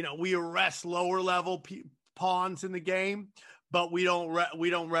 we arrest lower level pawns in the game, but we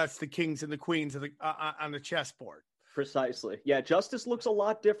don't arrest the kings and the queens of on the chessboard. Precisely. Yeah, justice looks a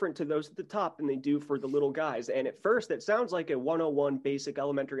lot different to those at the top than they do for the little guys. And at first, it sounds like a 101 basic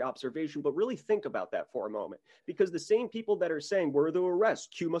elementary observation, but really think about that for a moment. Because the same people that are saying, where are the arrests?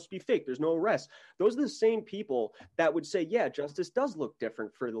 Q must be fake. There's no arrests. Those are the same people that would say, yeah, justice does look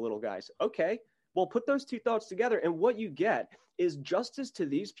different for the little guys. Okay, well, put those two thoughts together. And what you get is justice to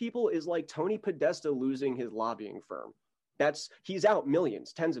these people is like Tony Podesta losing his lobbying firm. He's out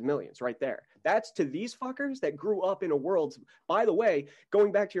millions, tens of millions right there. That's to these fuckers that grew up in a world, by the way,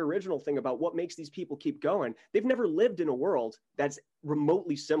 going back to your original thing about what makes these people keep going, they've never lived in a world that's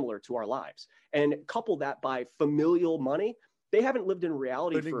remotely similar to our lives. And couple that by familial money, they haven't lived in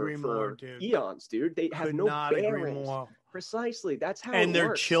reality for eons, dude. They have no bearings Precisely. That's how and it their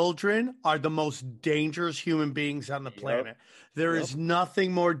works. children are the most dangerous human beings on the planet. There is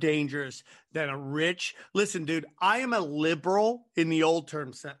nothing more dangerous than a rich. Listen, dude, I am a liberal in the old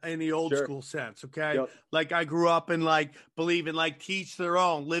school sense. Okay. Yep. Like I grew up in like believe in like teach their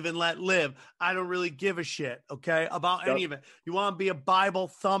own, live and let live. I don't really give a shit. Okay. About any of it. You want to be a Bible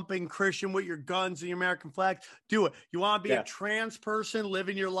thumping Christian with your guns and your American flag? Do it. You want to be a trans person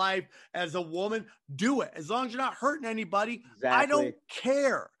living your life as a woman? Do it. As long as you're not hurting anybody. Exactly. I don't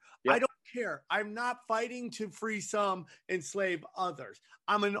care. Yep. I don't care. I'm not fighting to free some, enslave others.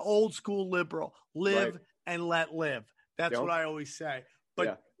 I'm an old school liberal. Live and let live. That's what I always say.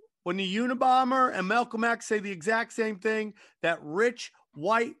 But when the Unabomber and Malcolm X say the exact same thing, that rich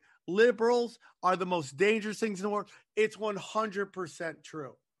white liberals are the most dangerous things in the world, it's 100%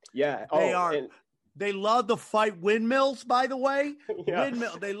 true. Yeah. They are. They love to fight windmills, by the way.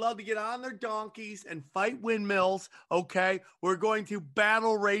 They love to get on their donkeys and fight windmills. Okay. We're going to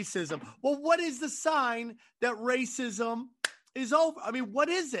battle racism. Well, what is the sign that racism is over? I mean, what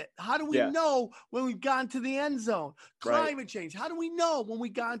is it? How do we know when we've gotten to the end zone? Climate change. How do we know when we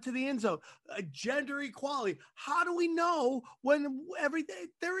got into the end zone? Gender equality. How do we know when everything?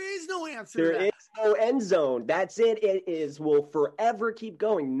 There is no answer. There is no end zone. That's it. It will forever keep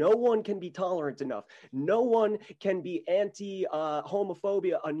going. No one can be tolerant enough. No one can be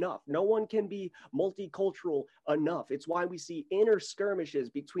anti-homophobia enough. No one can be multicultural enough. It's why we see inner skirmishes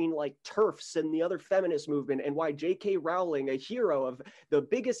between like TERFs and the other feminist movement, and why J.K. Rowling, a hero of the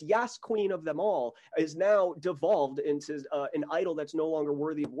biggest Yas queen of them all, is now devolved into an idol that's no longer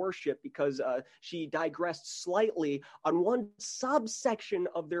worthy of worship because she digressed slightly on one subsection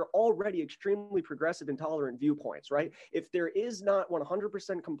of their already extremely progressive and tolerant viewpoints, right? If there is not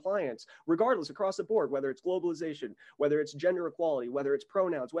 100% compliance, regardless across the board, whether it's globalization, whether it's gender equality, whether it's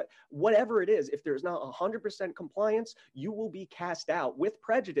pronouns, whatever it is, if there's not 100% compliance, you will be cast out with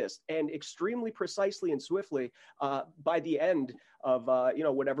prejudice and extremely precisely and swiftly by the end of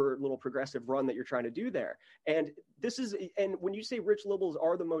whatever little progressive run that you're trying to do there. And when you say rich liberals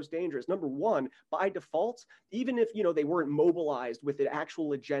are the most dangerous, number one, by default, even if they weren't mobilized with an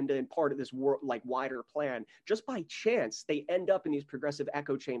actual agenda and part of this wider plan, just by chance they end up in these progressive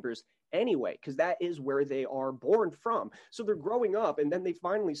echo chambers anyway, because that is where they are born from. So they're growing up, and then they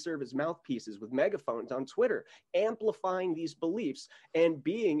finally serve as mouthpieces with megaphones on Twitter, amplifying these beliefs and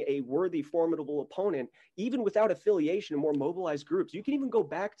being a worthy, formidable opponent, even without affiliation in more mobilized groups. You can even go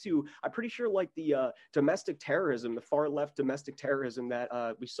back to, I'm pretty sure, like the domestic terrorism, the far left domestic terrorism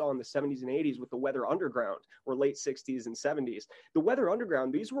that we saw in the 70s and 80s with the Weather Underground, or late 60s and 70s. The Weather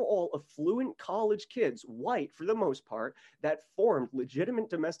Underground, these were all affluent college kids, white for the most part, that formed legitimate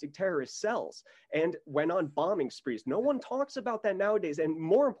domestic terrorist cells and went on bombing sprees. No one talks about that nowadays. And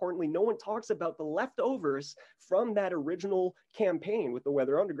more importantly, no one talks about the leftovers from that original campaign with the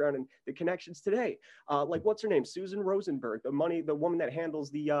Weather Underground and the connections today. Like, what's her name? Susan Rosenberg, the woman that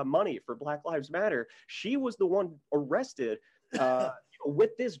handles the money for Black Lives Matter. She was the one arrested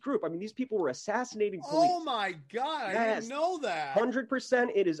with this group. I mean, these people were assassinating police. Oh my God, I didn't know that. 100%,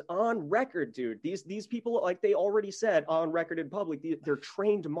 it is on record, dude. These people, like they already said on record in public, they're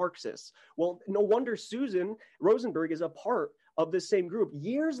trained Marxists. Well, no wonder Susan Rosenberg is a part of this same group.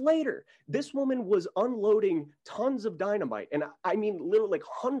 Years later, this woman was unloading tons of dynamite. And I mean, literally like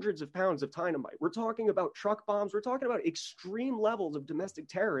hundreds of pounds of dynamite. We're talking about truck bombs. We're talking about extreme levels of domestic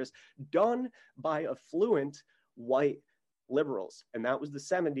terrorists done by affluent white liberals. And that was the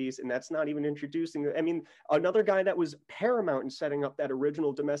 70s. And that's not even introducing, I mean, another guy that was paramount in setting up that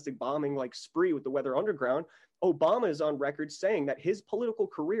original domestic bombing like spree with the Weather Underground, Obama is on record saying that his political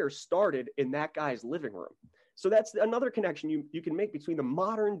career started in that guy's living room. So that's another connection you can make between the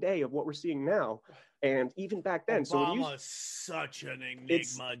modern day of what we're seeing now and even back then. Obama is such an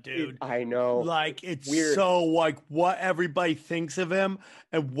enigma, dude. I know. Like, it's weird. So like what everybody thinks of him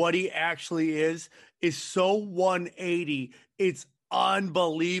and what he actually is so 180. It's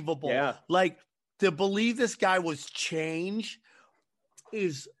unbelievable. Yeah. Like, to believe this guy was change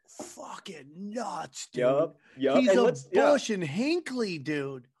is fucking nuts, dude. Yep. He's a Bush and Hinckley,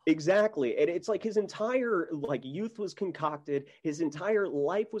 dude. Exactly. And it's like his entire youth was concocted. His entire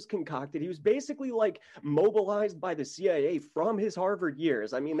life was concocted. He was basically like mobilized by the CIA from his Harvard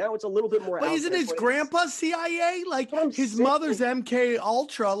years. I mean, now it's a little bit more. But isn't his grandpa CIA? Like, his mother's MK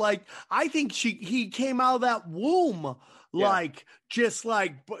Ultra. Like, I think he came out of that womb, like, just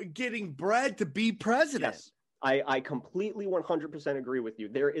like getting bred to be president. Yes. I completely 100% agree with you.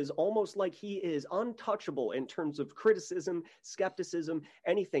 There is almost like he is untouchable in terms of criticism, skepticism,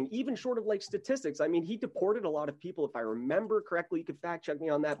 anything, even short of like statistics. I mean, he deported a lot of people, if I remember correctly. You could fact check me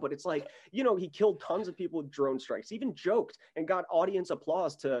on that, but it's like, you know, he killed tons of people with drone strikes, he even joked and got audience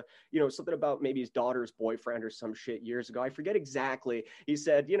applause to, you know, something about maybe his daughter's boyfriend or some shit years ago. I forget exactly. He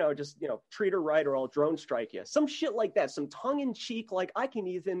said, you know, just, you know, treat her right or I'll drone strike you. Some shit like that, some tongue in cheek, like I can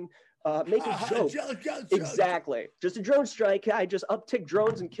even make a joke. Exactly. Just a drone strike. I just uptick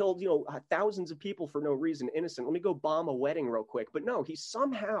drones and killed, you know, thousands of people for no reason, innocent. Let me go bomb a wedding real quick. But no, he's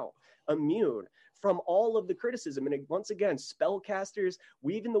somehow immune from all of the criticism. And once again, spellcasters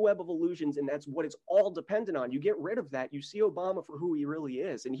weaving the web of illusions, and that's what it's all dependent on. You get rid of that, you see Obama for who he really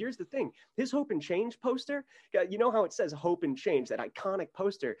is. And here's the thing, his Hope and Change poster, you know how it says Hope and Change, that iconic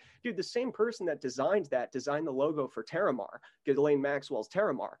poster? Dude, the same person that designed the logo for Terramar, Ghislaine Maxwell's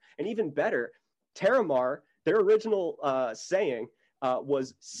Terramar. And even better, Terramar, their original saying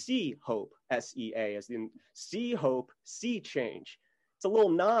was see hope, S-E-A, as in see hope, see change. It's a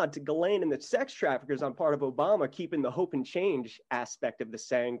little nod to Ghislaine and the sex traffickers on part of Obama, keeping the hope and change aspect of the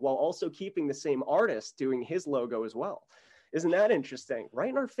saying while also keeping the same artist doing his logo as well. Isn't that interesting? Right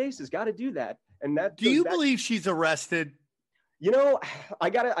in our faces, got to do that. And that. Do you believe she's arrested? You know, I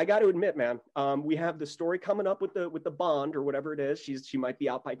gotta admit, man, we have the story coming up with the bond or whatever it is. She might be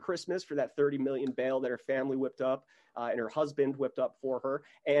out by Christmas for that $30 million bail that her family whipped up and her husband whipped up for her.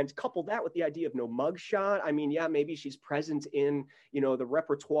 And couple that with the idea of no mugshot. I mean, yeah, maybe she's present in, you know, the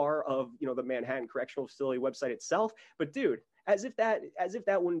repertoire of, you know, the Manhattan Correctional Facility website itself. But dude, as if that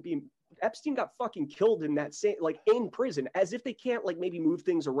wouldn't be. Epstein got fucking killed in that same, like in prison, as if they can't like maybe move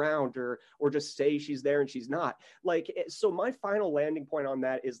things around or just say she's there and she's not. Like, so my final landing point on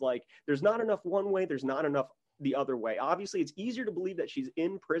that is like, there's not enough one way, there's not enough the other way. Obviously, it's easier to believe that she's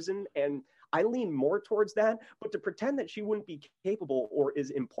in prison, and I lean more towards that, but to pretend that she wouldn't be capable or is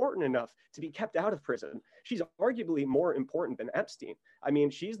important enough to be kept out of prison, she's arguably more important than Epstein. I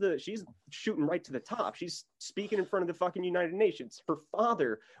mean, she's shooting right to the top. She's speaking in front of the fucking United Nations. Her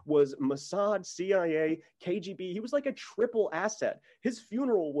father was Mossad, CIA, KGB. He was like a triple asset. His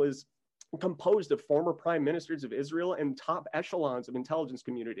funeral was composed of former prime ministers of Israel and top echelons of intelligence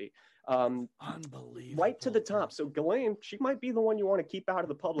community. Unbelievable. Right to the top. So Ghislaine, she might be the one you want to keep out of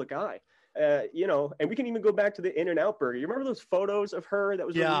the public eye. You know, and we can even go back to the In-N-Out burger. You remember those photos of her that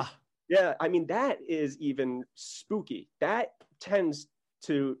was released? Yeah, I mean, that is even spooky. That tends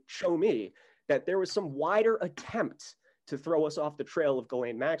to show me that there was some wider attempt to throw us off the trail of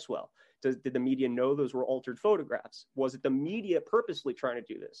Ghislaine Maxwell. Did the media know those were altered photographs? Was it the media purposely trying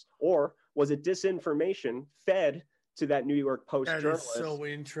to do this? Or was it disinformation fed to that New York Post journalist? That is so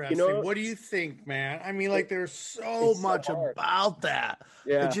interesting. You know, what do you think, man? I mean, like, there's so much about that.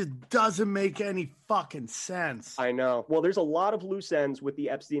 Yeah. It just doesn't make any fucking sense. I know. Well, there's a lot of loose ends with the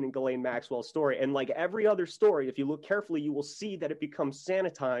Epstein and Ghislaine Maxwell story. And like every other story, if you look carefully, you will see that it becomes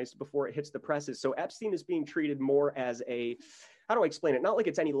sanitized before it hits the presses. So Epstein is being treated more as a, how do I explain it? Not like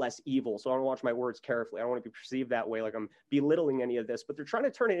it's any less evil. So I want to watch my words carefully. I don't want to be perceived that way, like I'm belittling any of this, but they're trying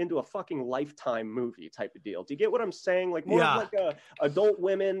to turn it into a fucking Lifetime movie type of deal. Do you get what I'm saying? Like more of like adult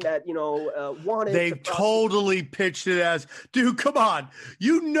women that, you know, wanted. They totally pitched it as, dude, come on.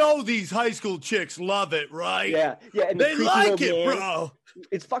 You know, these high school chicks love it, right? Yeah. Yeah. And they like it, bro.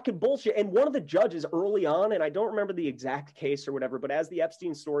 It's fucking bullshit. And one of the judges early on, and I don't remember the exact case or whatever, but as the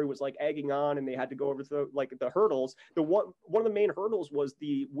Epstein story was like egging on and they had to go over the hurdles, one of the main hurdles was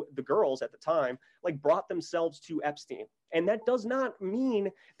the girls at the time like brought themselves to Epstein. And that does not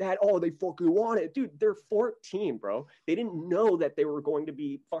mean that, oh, they fucking want it. Dude, they're 14, bro. They didn't know that they were going to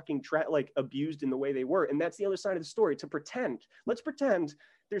be fucking abused in the way they were. And that's the other side of the story. Let's pretend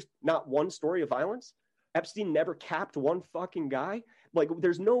there's not one story of violence. Epstein never capped one fucking guy. Like,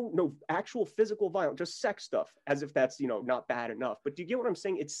 there's no actual physical violence, just sex stuff, as if that's, you know, not bad enough. But do you get what I'm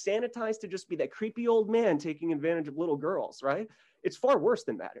saying? It's sanitized to just be that creepy old man taking advantage of little girls, right? It's far worse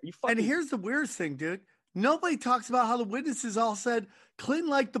than that. And here's the weirdest thing, dude. Nobody talks about how the witnesses all said Clinton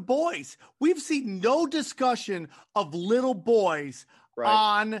liked the boys. We've seen no discussion of little boys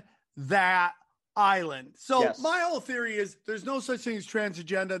on that island. So my whole theory is there's no such thing as trans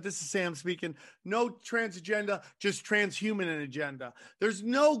agenda. This is Sam speaking. No trans agenda, just transhuman agenda. There's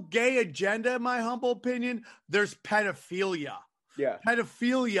no gay agenda, in my humble opinion. There's pedophilia. Yeah.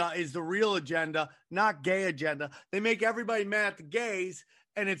 Pedophilia is the real agenda, not gay agenda. They make everybody mad at the gays,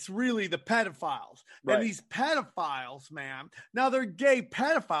 and it's really the pedophiles. Right. And these pedophiles, man, now they're gay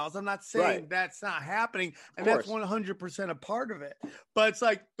pedophiles. I'm not saying that's not happening, and that's 100% a part of it. But it's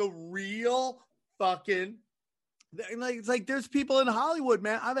like the real fucking Like it's like there's people in Hollywood,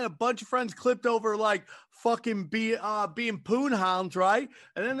 man. I've had a bunch of friends clipped over like fucking being poon hounds, right?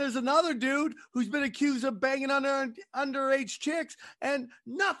 And then there's another dude who's been accused of banging underage chicks, and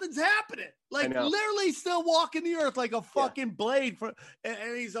nothing's happening. Like literally still walking the earth like a fucking blade and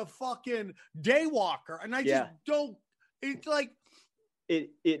he's a fucking daywalker. And I just don't. It's like.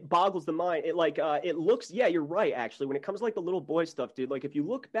 It boggles the mind. It looks, you're right, actually. When it comes to like the little boy stuff, dude, like if you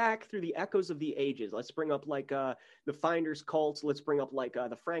look back through the echoes of the ages, let's bring up like the Finders cults, let's bring up like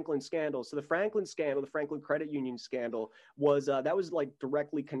the Franklin scandal. So the Franklin scandal, the Franklin Credit Union scandal was that was like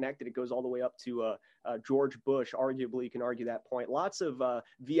directly connected. It goes all the way up to George Bush, arguably, you can argue that point. Lots of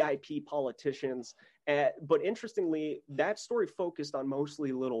VIP politicians. But interestingly, that story focused on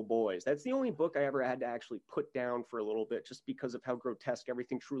mostly little boys. That's the only book I ever had to actually put down for a little bit, just because of how grotesque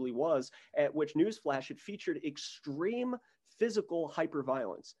everything truly was, at which, newsflash, it featured extreme physical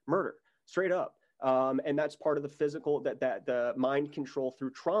hyperviolence, murder, straight up. And that's part of the physical, that the mind control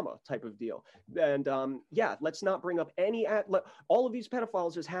through trauma type of deal. And let's not bring up all of these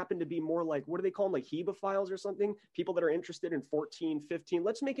pedophiles just happen to be more like, what do they call them? Like hebophiles or something? People that are interested in 14, 15.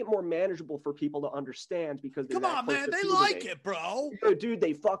 Let's make it more manageable for people to understand, because come on, man, they like it, bro. Yo, dude,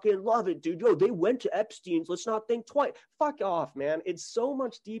 they fucking love it, dude. Yo, they went to Epstein's. Let's not think twice. Fuck off, man. It's so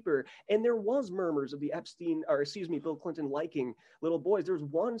much deeper. And there was murmurs of the Bill Clinton liking little boys. There was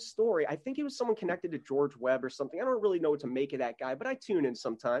one story. I think it was someone connected to George Webb or something. I don't really know what to make of that guy, but I tune in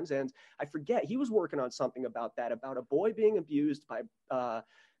sometimes, and I forget he was working on something about a boy being abused by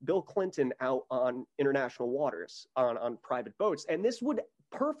Bill Clinton out on international waters on private boats. And this would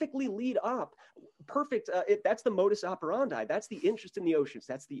perfectly lead up. That's the modus operandi. That's the interest in the oceans.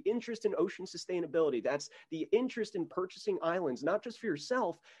 That's the interest in ocean sustainability. That's the interest in purchasing islands, not just for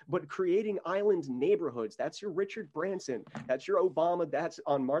yourself, but creating island neighborhoods. That's your Richard Branson. That's your Obama. That's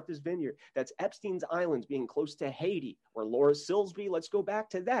on Martha's Vineyard. That's Epstein's Islands being close to Haiti or Laura Silsby. Let's go back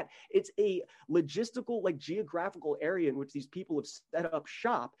to that. It's a logistical, like geographical area in which these people have set up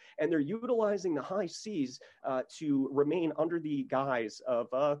shop, and they're utilizing the high seas to remain under the guise of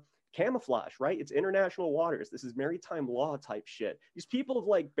camouflage, right? It's international waters. This is maritime law type shit. These people have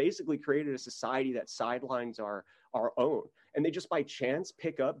like basically created a society that sidelines our own, and they just by chance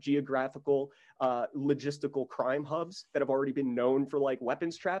pick up geographical logistical crime hubs that have already been known for like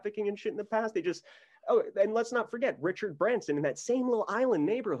weapons trafficking and shit in the past. They just and let's not forget Richard Branson in that same little island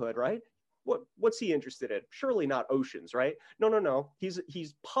neighborhood, right? What's he interested in? Surely not oceans, right? No.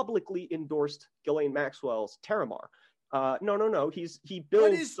 He's publicly endorsed Ghislaine Maxwell's Terramar. No. He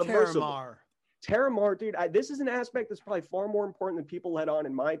builds what is submersible. Terramar? Terramar, dude, this is an aspect that's probably far more important than people let on,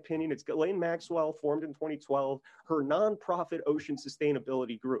 in my opinion. It's Ghislaine Maxwell, formed in 2012, her nonprofit ocean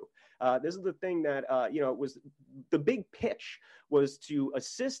sustainability group. This is the thing that, it was the big pitch was to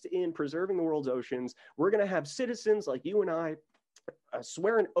assist in preserving the world's oceans. We're going to have citizens like you and I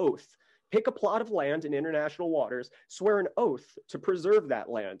swear an oath, pick a plot of land in international waters, swear an oath to preserve that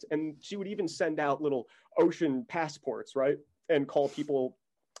land. And she would even send out little ocean passports, right? And call people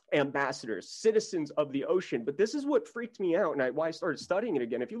ambassadors, citizens of the ocean. But this is what freaked me out and why I started studying it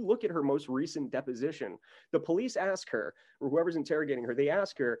again. If you look at her most recent deposition, the police ask her, or whoever's interrogating her, they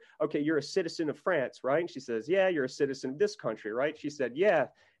ask her, okay, you're a citizen of France, right? And she says, yeah, you're a citizen of this country, right? She said, yeah.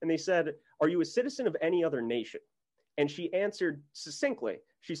 And they said, are you a citizen of any other nation? And she answered succinctly.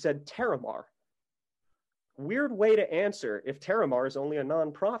 She said, Terramar. Weird way to answer if Terramar is only a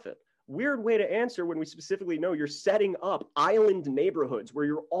nonprofit. Weird way to answer when we specifically know you're setting up island neighborhoods where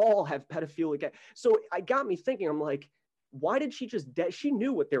you all have pedophilic. So it got me thinking, I'm like, why did she just, she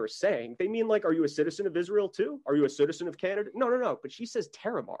knew what they were saying. They mean like, are you a citizen of Israel too? Are you a citizen of Canada? No. But she says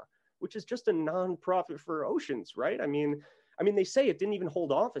Terramar, which is just a nonprofit for oceans, right? I mean, they say it didn't even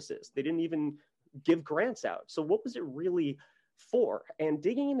hold offices. They didn't even give grants out. So what was it really for? And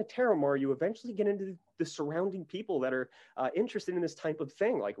digging into Terramar, you eventually get into the surrounding people that are interested in this type of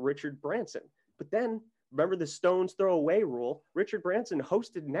thing, like Richard Branson. But then, remember the stones throw away rule? Richard Branson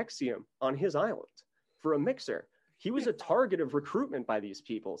hosted NXIVM on his island for a mixer. He was a target of recruitment by these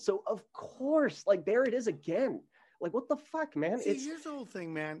people. So of course, like there it is again. Like, what the fuck, man? Here's the whole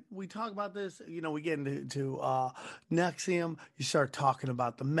thing, man. We talk about this, we get into NXIVM. You start talking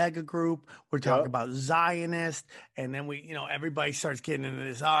about the mega group. We're talking about Zionist. And then everybody starts getting into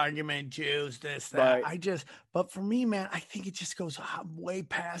this argument, Jews, this, that. Right. But for me, man, I think it just goes way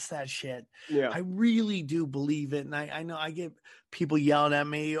past that shit. Yeah. I really do believe it. And I know I get people yelling at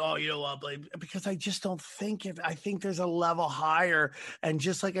me, because I just don't think it. I think there's a level higher. And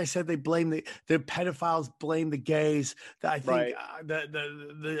just like I said, they blame the pedophiles, blame the gays. I think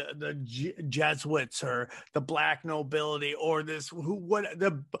the Jesuits or the black nobility or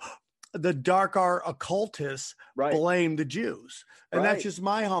the dark art occultists Right. blame the Jews. And that's Right. just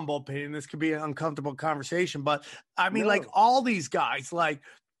my humble opinion. This could be an uncomfortable conversation, but I mean, No. like all these guys, like,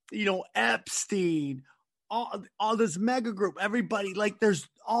 you know, Epstein, all this mega group, everybody, like there's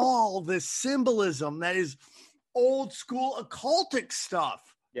all this symbolism that is old school occultic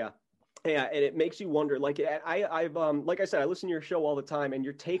stuff. Yeah. Yeah, and it makes you wonder. Like I've like I said, I listen to your show all the time, and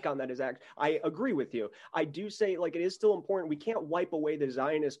your take on that is I agree with you. I do say like it is still important. We can't wipe away the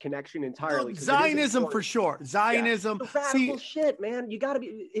Zionist connection entirely. No, Zionism for sure. Zionism, yeah. Radical shit, man. You got to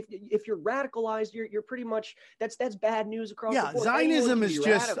be if you're radicalized, you're pretty much that's bad news across the board. Zionism is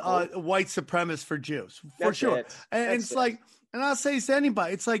just white supremacist for Jews, for sure. And it's like, and I'll say this to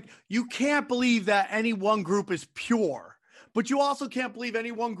anybody, it's like you can't believe that any one group is pure, but you also can't believe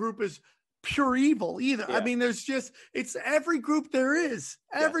any one group is pure evil either. I mean, it's every group there is,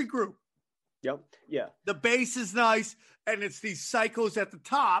 every group. Yep. Yeah. The base is nice, and it's these psychos at the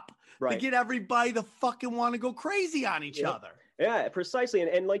top to get everybody to fucking want to go crazy on each other. Yeah, precisely.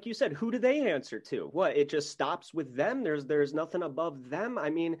 And like you said, who do they answer to? What, it just stops with them? There's nothing above them? I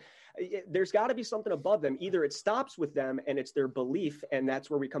mean, there's got to be something above them. Either it stops with them and it's their belief, and that's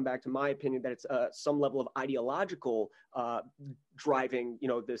where we come back to my opinion that it's some level of ideological driving, you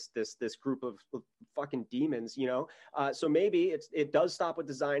know, this group of fucking demons, you know. So maybe it does stop with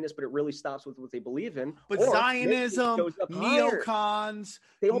the Zionists, but it really stops with what they believe in. But Zionism, neocons,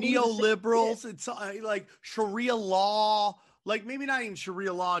 neoliberals, it's like Sharia law. Like maybe not even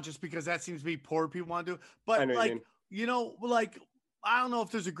Sharia law, just because that seems to be poor people want to do. But like, you know, like I don't know if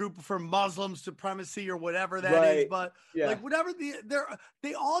there's a group for Muslim supremacy or whatever that is, but like whatever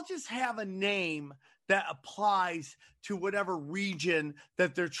they all just have a name that applies to whatever region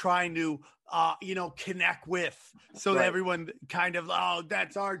that they're trying to, you know, connect with. So that everyone kind of, oh,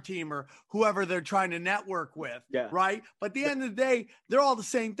 that's our team, or whoever they're trying to network with. Yeah. Right. But at the end of the day, they're all the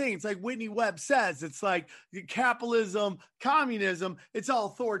same thing. It's like Whitney Webb says, it's like capitalism, communism, it's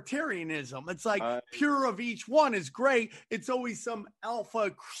all authoritarianism. It's like pure of each one is great. It's always some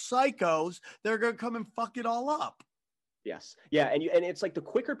alpha psychos that are going to come and fuck it all up. Yes. Yeah. And it's like the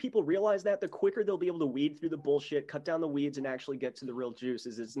quicker people realize that, the quicker they'll be able to weed through the bullshit, cut down the weeds, and actually get to the real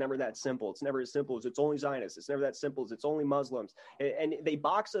juices. It's never that simple. It's never as simple as it's only Zionists. It's never that simple as it's only Muslims. And they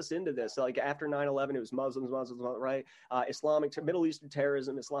box us into this. Like after 9/11, it was Muslims, right? Middle Eastern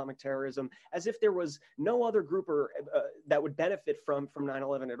terrorism, Islamic terrorism, as if there was no other group that would benefit from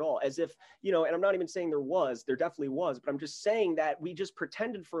 9/11 at all. As if, you know, and I'm not even saying there definitely was, but I'm just saying that we just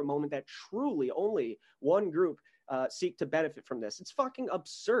pretended for a moment that truly only one group seek to benefit from this. It's fucking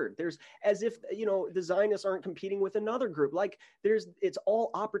absurd. There's as if, you know, the Zionists aren't competing with another group. Like it's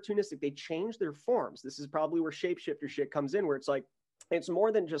all opportunistic. They change their forms. This is probably where shapeshifter shit comes in, where it's like, it's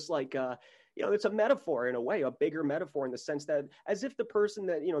more than just like, you know, it's a metaphor in a way, a bigger metaphor in the sense that as if the person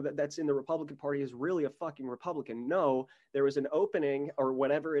that, you know, that's in the Republican Party is really a fucking Republican. No, there was an opening or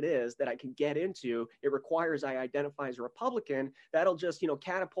whatever it is that I can get into. It requires I identify as a Republican. That'll just, you know,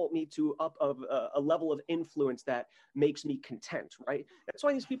 catapult me to up of a level of influence that makes me content, right? That's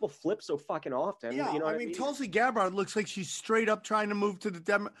why these people flip so fucking often. Yeah, you know I mean, Tulsi Gabbard looks like she's straight up trying to move to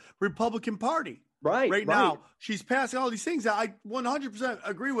the Republican Party. Right now, she's passing all these things that I 100%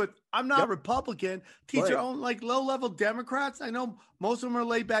 agree with. I'm not Republican. Teach your own, like low-level Democrats. I know most of them are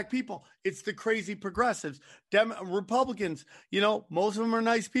laid-back people. It's the crazy progressives. Republicans, you know, most of them are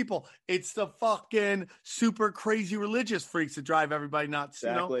nice people. It's the fucking super crazy religious freaks that drive everybody nuts.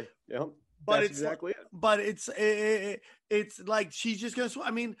 Exactly. You know? Yep. But That's it's exactly it. But it's like she's just gonna. I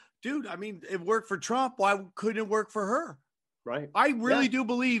mean, dude. I mean, it worked for Trump. Why couldn't it work for her? Right. I really do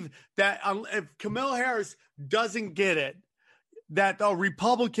believe that if Kamala Harris doesn't get it, that a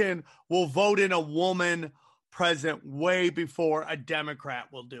Republican will vote in a woman president way before a Democrat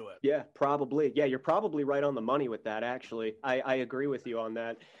will do it. Yeah, probably. Yeah, you're probably right on the money with that, actually. I agree with you on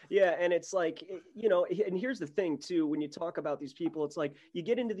that. Yeah, and it's like, you know, and here's the thing, too. When you talk about these people, it's like you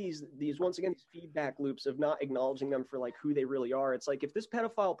get into these once again, these feedback loops of not acknowledging them for, like, who they really are. It's like if this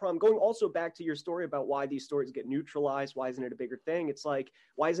pedophile problem, going also back to your story about why these stories get neutralized, why isn't it a bigger thing? It's like,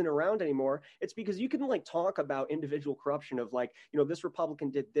 why isn't it around anymore? It's because you can, like, talk about individual corruption of, like, you know, this Republican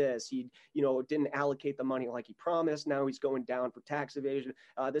did this. He, you know, didn't allocate the money like he promised. Now he's going down for tax evasion.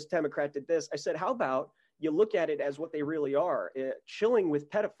 This Democrat did this. I said, how about you look at it as what they really are, chilling with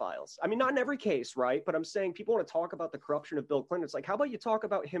pedophiles. I mean, not in every case, right? But I'm saying people want to talk about the corruption of Bill Clinton. It's like, how about you talk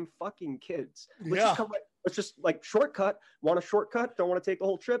about him fucking kids? Let's just like shortcut. Want a shortcut? Don't want to take the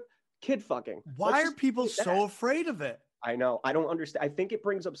whole trip? Kid fucking. Why are people so afraid of it? I know. I don't understand. I think it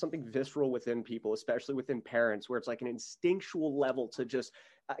brings up something visceral within people, especially within parents, where it's like an instinctual level to just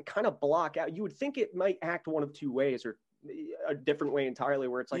kind of block out. You would think it might act one of two ways, or a different way entirely,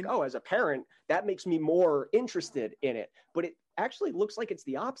 where it's like, oh, as a parent, that makes me more interested in it. But it actually looks like it's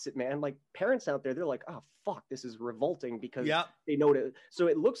the opposite, man. Like parents out there, they're like, oh, fuck, this is revolting because they know it. So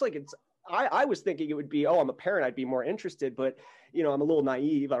it looks like it's, I was thinking it would be, oh, I'm a parent, I'd be more interested, but you know, I'm a little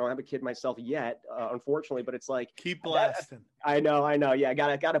naive. I don't have a kid myself yet, unfortunately, but it's like, keep blasting. I know. Yeah.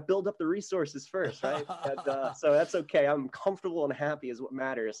 Gotta build up the resources first. Right. And, so that's okay. I'm comfortable and happy is what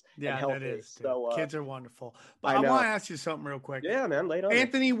matters. Yeah, that is. So kids are wonderful. But I want to ask you something real quick. Yeah, man. Lay it on.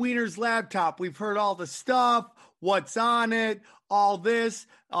 Anthony Weiner's laptop. We've heard all the stuff, what's on it, all this,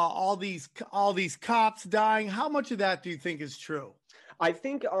 all these cops dying. How much of that do you think is true? I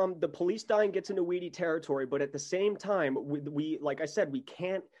think the police dying gets into weedy territory, but at the same time, we like I said, we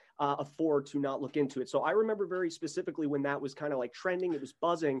can't afford to not look into it. So I remember very specifically when that was kind of like trending, it was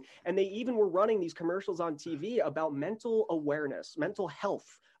buzzing, and they even were running these commercials on TV about mental awareness, mental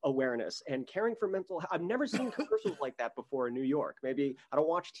health awareness, and caring for mental health. I've never seen commercials like that before in New York. Maybe I don't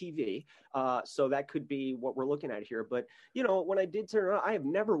watch TV, so that could be what we're looking at here. But, you know, when I did turn it on, I have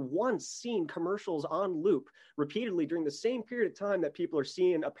never once seen commercials on loop repeatedly during the same period of time that people are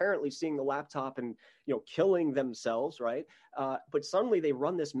apparently seeing the laptop and, you know, killing themselves, right? But suddenly they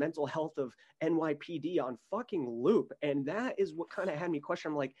run this mental health of NYPD on fucking loop. And that is what kind of had me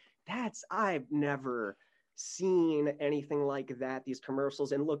question. I'm like, I've never seen anything like that, these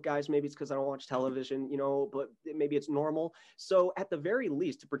commercials. And look, guys, maybe it's because I don't watch television, you know, but maybe it's normal. So at the very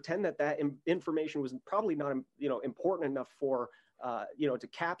least, to pretend that information was probably not, you know, important enough for, you know, to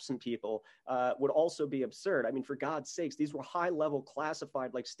cap some people would also be absurd. I mean, for God's sakes, these were high level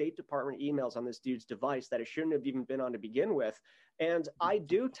classified, like State Department emails on this dude's device that it shouldn't have even been on to begin with. And I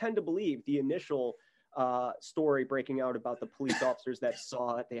do tend to believe the initial story breaking out about the police officers that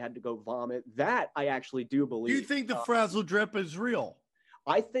saw it, they had to go vomit. That I actually do believe. Do you think the frazzle drip is real?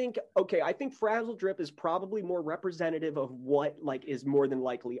 I think frazzle drip is probably more representative of what like is more than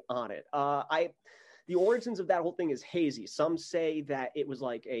likely on it. The origins of that whole thing is hazy. Some say that it was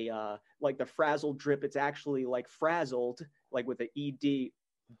like like the frazzle drip. It's actually like frazzled, like with the ED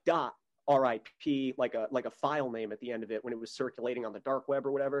dot RIP, like a file name at the end of it when it was circulating on the dark web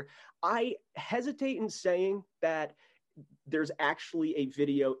or whatever. I hesitate in saying that there's actually a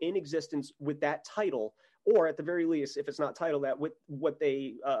video in existence with that title, or at the very least, if it's not titled that, with what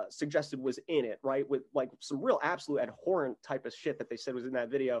they suggested was in it, right? With like some real absolute abhorrent type of shit that they said was in that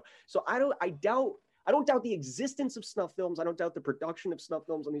video. So I don't doubt the existence of snuff films. I don't doubt the production of snuff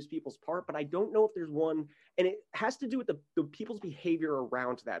films on these people's part, but I don't know if there's one. And it has to do with the people's behavior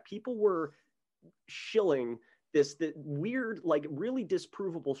around that. People were shilling this weird, like really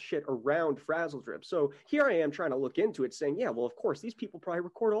disprovable shit around frazzle drip. So here I am trying to look into it saying, yeah, well, of course, these people probably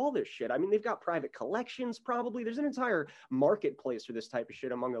record all this shit. I mean, they've got private collections, probably. There's an entire marketplace for this type of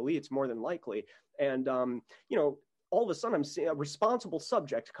shit among elites, more than likely. And, you know, all of a sudden I'm seeing a responsible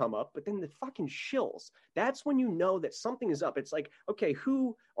subject come up, but then the fucking shills. That's when you know that something is up. It's like, okay,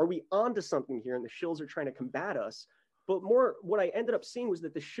 who are we onto something here? And the shills are trying to combat us. But more, what I ended up seeing was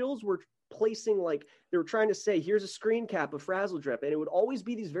that the shills were placing, like, they were trying to say, here's a screen cap of frazzle drip. And it would always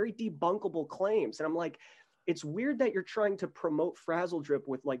be these very debunkable claims. And I'm like, it's weird that you're trying to promote frazzle drip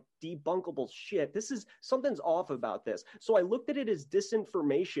with like debunkable shit. Something's off about this. So I looked at it as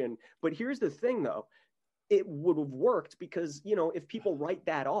disinformation. But here's the thing though. It would have worked because, you know, if people write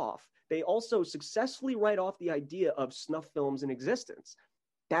that off, they also successfully write off the idea of snuff films in existence.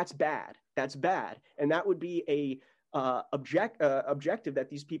 That's bad. That's bad. And that would be a objective that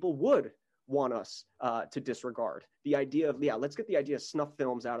these people would want us to disregard. The idea of, let's get the idea of snuff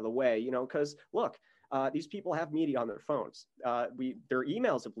films out of the way, you know, because look, these people have media on their phones. Their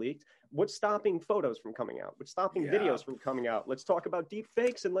emails have leaked. What's stopping photos from coming out? What's stopping videos from coming out? Let's talk about deep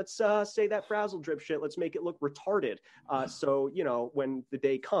fakes and let's say that frazzle drip shit. Let's make it look retarded. So, you know, when the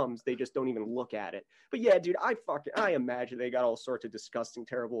day comes, they just don't even look at it. But yeah, dude, I imagine they got all sorts of disgusting,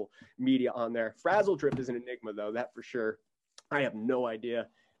 terrible media on there. Frazzle drip is an enigma though, that for sure. I have no idea.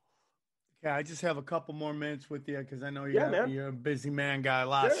 Yeah, I just have a couple more minutes with you because I know you're a busy man, got a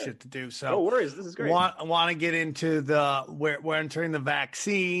lot of shit to do. So no worries, this is great. I want to get into we're entering the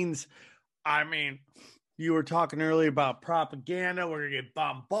vaccines. I mean, you were talking earlier about propaganda. We're gonna get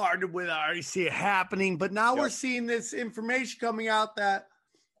bombarded with it. I already see it happening, but now we're seeing this information coming out that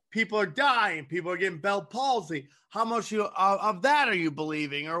people are dying, people are getting Bell palsy. How much of that are you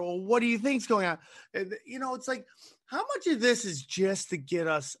believing, or what do you think's going on? You know, it's like, how much of this is just to get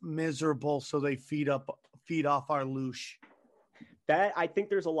us miserable so they feed off our loosh? That I think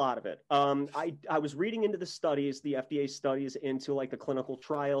there's a lot of it. I was reading into the studies, the FDA studies into like the clinical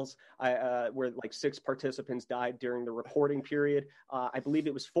trials, where like 6 participants died during the reporting period. I believe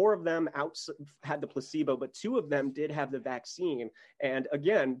it was 4 of them had the placebo, but 2 of them did have the vaccine. And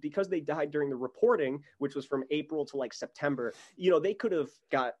again, because they died during the reporting, which was from April to like September, they could have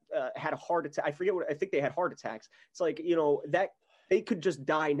had a heart attack. I think they had heart attacks. It's like, that they could just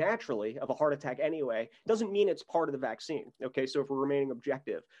die naturally of a heart attack anyway. Doesn't mean it's part of the vaccine. Okay, so if we're remaining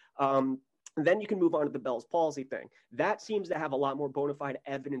objective. Then you can move on to the Bell's palsy thing. That seems to have a lot more bona fide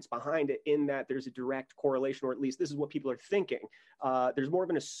evidence behind it, in that there's a direct correlation, or at least this is what people are thinking. There's more of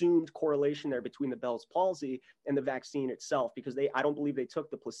an assumed correlation there between the Bell's palsy and the vaccine itself, because I don't believe they took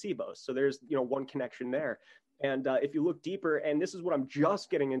the placebos. So there's, one connection there. And if you look deeper, and this is what I'm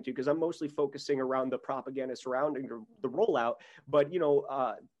just getting into, because I'm mostly focusing around the propaganda surrounding the rollout, but,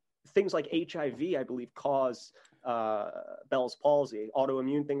 things like HIV, I believe, cause Bell's palsy,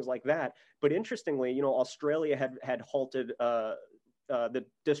 autoimmune things like that. But interestingly, Australia had halted the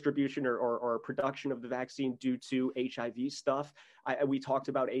distribution or production of the vaccine due to HIV stuff. We talked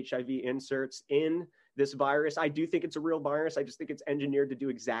about HIV inserts in this virus. I do think it's a real virus. I just think it's engineered to do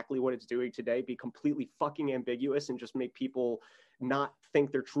exactly what it's doing today, be completely fucking ambiguous and just make people not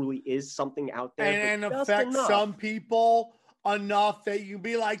think there truly is something out there. And affect some people enough that you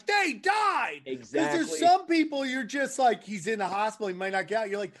be like, they died. Exactly. Because there's some people you're just like, he's in the hospital, he might not get out.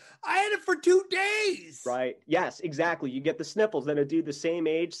 You're like, I had it for 2 days. Right. Yes, exactly. You get the sniffles. Then a dude the same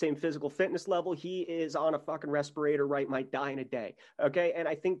age, same physical fitness level, he is on a fucking respirator, right? Might die in a day. Okay. And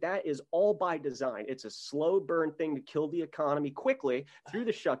I think that is all by design. It's a slow burn thing to kill the economy quickly through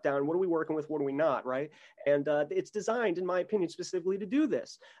the shutdown. What are we working with? What are we not? Right. And it's designed, in my opinion, specifically to do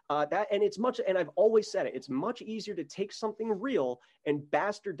this. And I've always said it, it's much easier to take something real and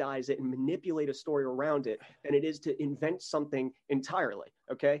bastardize it and manipulate a story around it than it is to invent something entirely.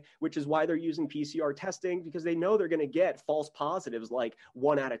 Okay. Which is why they're using PCR testing, because they know they're going to get false positives like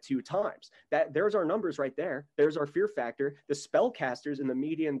 1 out of 2 times. There's our numbers right there. There's our fear factor. The spellcasters in the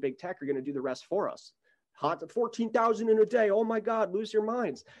media and big tech are going to do the rest for us. Hot 14,000 in a day. Oh my God, lose your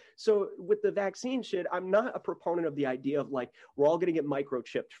minds. So with the vaccine shit, I'm not a proponent of the idea of like, we're all going to get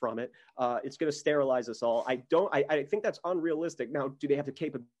microchipped from it. It's going to sterilize us all. I think that's unrealistic. Now, do they have the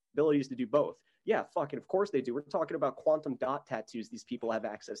capabilities to do both? Yeah, fucking, of course they do. We're talking about quantum dot tattoos these people have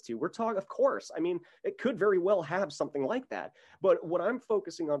access to. We're talking, of course. I mean, it could very well have something like that. But what I'm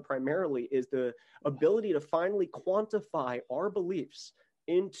focusing on primarily is the ability to finally quantify our beliefs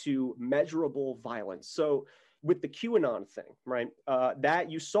into measurable violence. So with the QAnon thing, right?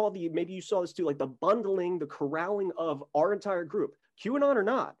 Maybe you saw this too, like the bundling, the corralling of our entire group, QAnon or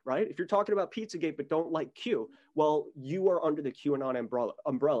not, right? If you're talking about Pizzagate but don't like Q, well, you are under the QAnon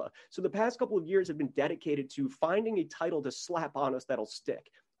umbrella. So the past couple of years have been dedicated to finding a title to slap on us that'll stick.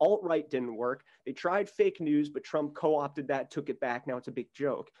 Alt-right didn't work. They tried fake news, but Trump co-opted that, took it back. Now it's a big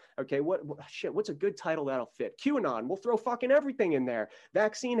joke. Okay, what's a good title that'll fit? QAnon, we'll throw fucking everything in there.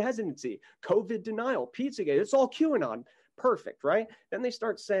 Vaccine hesitancy, COVID denial, Pizzagate, it's all QAnon. Perfect, right? Then they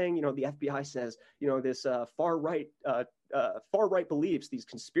start saying, the FBI says, this far right beliefs, these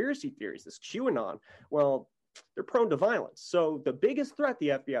conspiracy theories, this QAnon. Well, they're prone to violence. So the biggest threat, the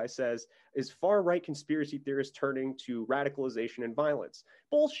FBI says, is far-right conspiracy theorists turning to radicalization and violence.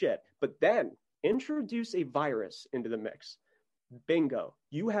 Bullshit. But then introduce a virus into the mix. Bingo.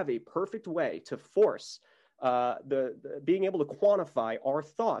 You have a perfect way to force the being able to quantify our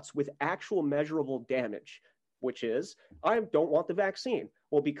thoughts with actual measurable damage, which is, I don't want the vaccine.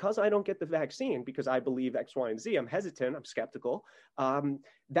 Well, because I don't get the vaccine, because I believe X, Y, and Z, I'm hesitant, I'm skeptical.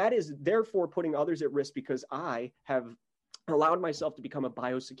 That is therefore putting others at risk because I have allowed myself to become a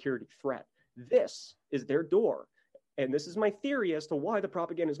biosecurity threat. This is their door. And this is my theory as to why the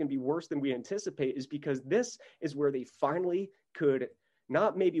propaganda is going to be worse than we anticipate, is because this is where they finally could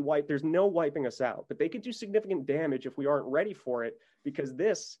not maybe wipe, there's no wiping us out, but they could do significant damage if we aren't ready for it, because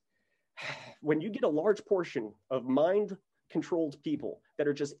this, when you get a large portion of mind-controlled people that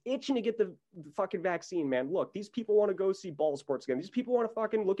are just itching to get the fucking vaccine, man, look, these people want to go see ball sports again. These people want to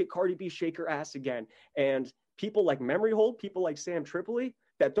fucking look at Cardi B shake her ass again. And people like MemoryHold, people like Sam Tripoli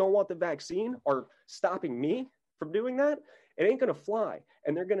that don't want the vaccine are stopping me from doing that. It ain't going to fly.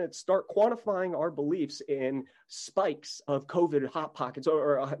 And they're going to start quantifying our beliefs in spikes of COVID hot pockets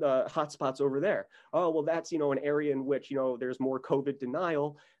or hot spots over there. Oh, well, that's, an area in which, there's more COVID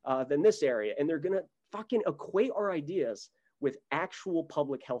denial than this area. And they're going to fucking equate our ideas with actual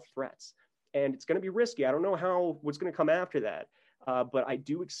public health threats. And it's going to be risky. I don't know what's going to come after that. But I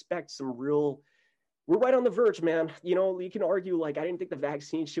do expect some real We're right on the verge, man. You know, you can argue like, I didn't think the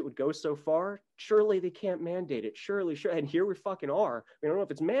vaccine shit would go so far. Surely they can't mandate it. Surely. And here we fucking are. I don't know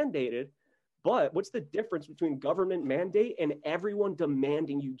if it's mandated, but what's the difference between government mandate and everyone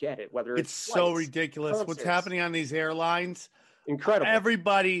demanding you get it? Whether it's so flights, ridiculous. concerts. What's happening on these airlines? Incredible.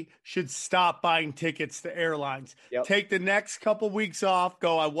 Everybody should stop buying tickets to airlines. Yep. Take the next couple weeks off.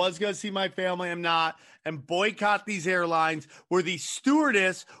 Go, I was going to see my family. I'm not. And boycott these airlines where these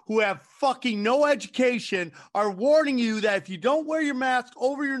stewardess who have fucking no education are warning you that if you don't wear your mask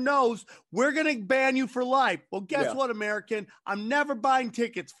over your nose, we're going to ban you for life. Well, guess what, American? I'm never buying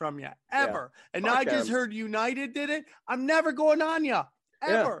tickets from you, ever. And Fuck I just them. heard United did it. I'm never going on you,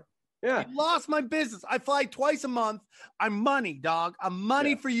 ever. Yeah. I lost my business. I fly twice a month. I'm money, dog. I'm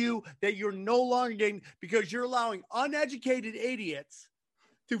money for you that you're no longer getting because you're allowing uneducated idiots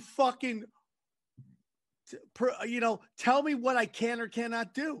to fucking, tell me what I can or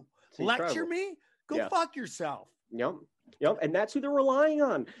cannot do. Lecture me? Go fuck yourself. Yep. And that's who they're relying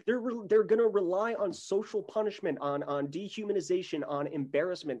on. They're going to rely on social punishment, on dehumanization, on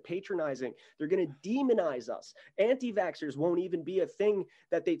embarrassment, patronizing. They're going to demonize us. Anti-vaxxers won't even be a thing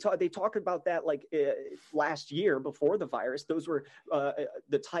that they talked about that like last year before the virus. Those were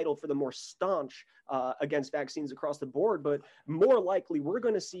the title for the more staunch against vaccines across the board. But more likely, we're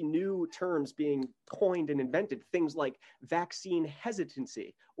going to see new terms being coined and invented, things like vaccine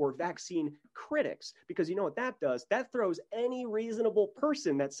hesitancy or vaccine critics, because you know what that does? That throws any reasonable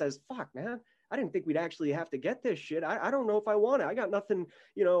person that says, fuck, man, I didn't think we'd actually have to get this shit. I don't know if I want it. I got nothing,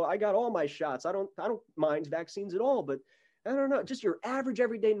 I got all my shots. I don't mind vaccines at all, but I don't know, just your average,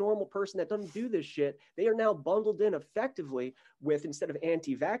 everyday, normal person that doesn't do this shit, they are now bundled in effectively with, instead of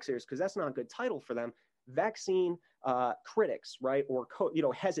anti-vaxxers, because that's not a good title for them, vaccine critics, right? Or,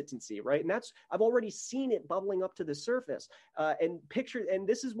 hesitancy, right? And I've already seen it bubbling up to the surface. And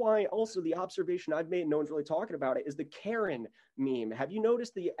this is why also the observation I've made, no one's really talking about it, is the Karen meme. Have you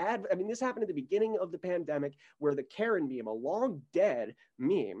noticed this happened at the beginning of the pandemic where the Karen meme, a long dead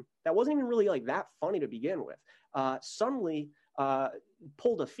meme that wasn't even really like that funny to begin with, suddenly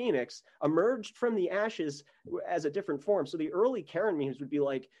pulled a phoenix, emerged from the ashes as a different form. So the early Karen memes would be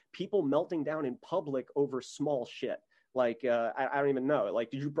like people melting down in public over small shit. Like, I don't even know.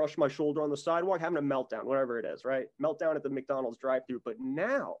 Like, did you brush my shoulder on the sidewalk? Having a meltdown, whatever it is, right? Meltdown at the McDonald's drive-thru. But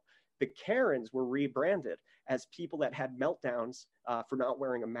now the Karens were rebranded as people that had meltdowns for not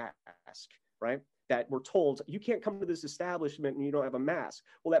wearing a mask, right? That were told, you can't come to this establishment and you don't have a mask.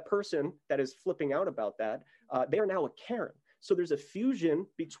 Well, that person that is flipping out about that, they are now a Karen. So there's a fusion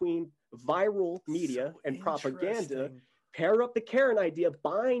between viral media and propaganda. Pair up the Karen idea,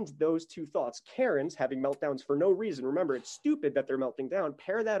 bind those two thoughts. Karens having meltdowns for no reason. Remember, it's stupid that they're melting down.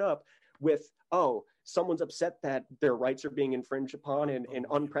 Pair that up with, someone's upset that their rights are being infringed upon in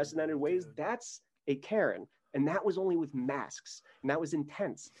unprecedented ways. That's a Karen. And that was only with masks. And that was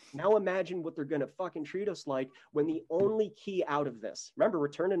intense. Now imagine what they're going to fucking treat us like when the only key out of this, remember,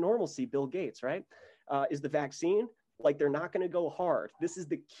 return to normalcy, Bill Gates, right? Is the vaccine. Like, they're not going to go hard. This is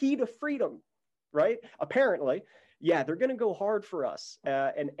the key to freedom, right? Apparently. Yeah, they're going to go hard for us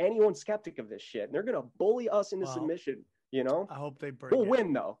and anyone skeptic of this shit. And they're going to bully us into submission, I hope they bring We'll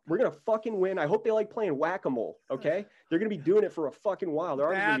win, though. We're going to fucking win. I hope they like playing whack-a-mole, okay? They're going to be doing it for a fucking while.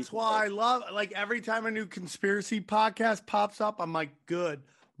 That's why I love, like, every time a new conspiracy podcast pops up, I'm like, good,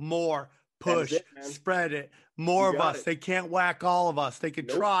 more, push, spread it. More of us. They can't whack all of us. They could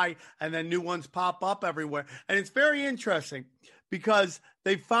try, and then new ones pop up everywhere. And it's very interesting because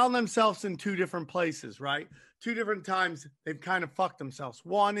they found themselves in two different places, right? Two different times they've kind of fucked themselves.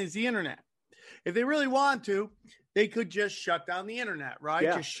 One is the internet. If they really want to, they could just shut down the internet, right?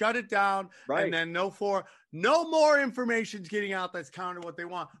 Yeah. Just shut it down, and then no more information's getting out that's counter what they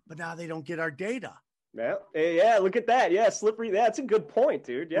want. But now they don't get our data. Yeah, look at that. Yeah, slippery. That's a good point,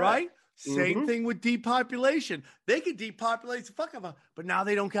 dude. Yeah. Right? Same thing with depopulation. They could depopulate the fuck of them, but now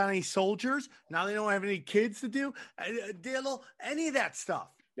they don't got any soldiers. Now they don't have any kids to do any of that stuff.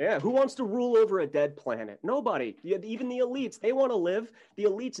 Yeah, who wants to rule over a dead planet? Nobody. Even the elites, they want to live. The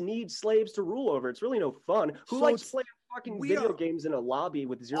elites need slaves to rule over. It's really no fun. Who likes playing fucking video games in a lobby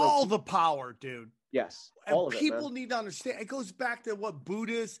with zero? All the power, dude. Yes, all of it. People need to understand. It goes back to what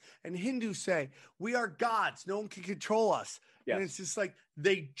Buddhists and Hindus say. We are gods. No one can control us. Yes. And it's just like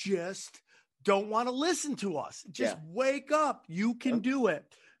they just don't want to listen to us. Just wake up. You can do it.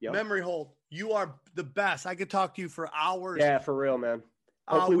 MemoryHold, you are the best. I could talk to you for hours. Yeah, for real, man.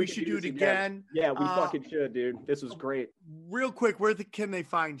 We should do it again. Yeah, we fucking should, dude. This was great. Real quick, where can they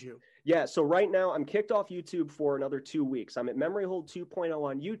find you? Yeah, so right now I'm kicked off YouTube for another 2 weeks. I'm at MemoryHold 2.0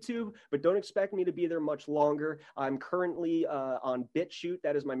 on YouTube, but don't expect me to be there much longer. I'm currently on BitChute.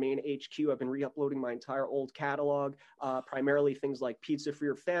 That is my main HQ. I've been re-uploading my entire old catalog, primarily things like Pizza for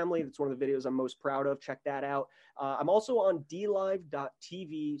Your Family. That's one of the videos I'm most proud of. Check that out. I'm also on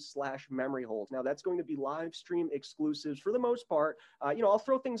dlive.tv/MemoryHold. Now, that's going to be live stream exclusives for the most part. I'll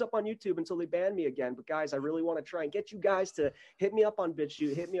throw things up on YouTube until they ban me again. But, guys, I really want to try and get you guys to hit me up on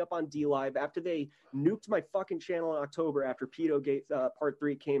BitChute, hit me up on DLive. After they nuked my fucking channel in October after Pedogate Part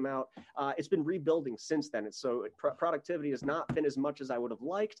 3 came out, it's been rebuilding since then. And so productivity has not been as much as I would have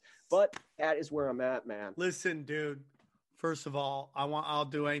liked, but that is where I'm at, man. Listen, dude. First of all, I'll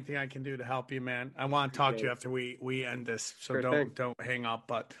do anything I can do to help you, man. I want to talk to you after we end this, so Sure don't hang up.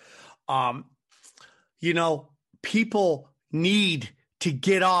 But, people need to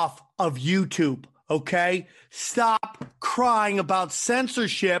get off of YouTube. Okay, stop crying about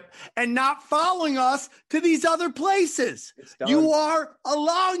censorship and not following us to these other places. You are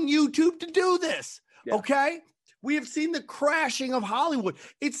allowing YouTube to do this. Yeah. Okay. We have seen the crashing of Hollywood.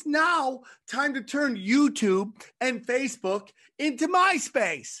 It's now time to turn YouTube and Facebook into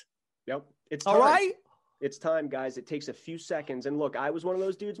MySpace. Yep. It's time. All right? It's time, guys. It takes a few seconds. And look, I was one of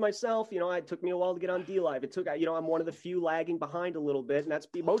those dudes myself. It took me a while to get on DLive. I'm one of the few lagging behind a little bit. And that's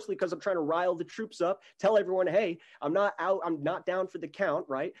mostly because I'm trying to rile the troops up, tell everyone, hey, I'm not out. I'm not down for the count,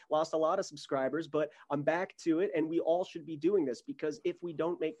 right? Lost a lot of subscribers, but I'm back to it. And we all should be doing this, because if we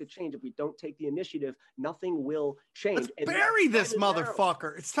don't make the change, if we don't take the initiative, nothing will change. Let's bury this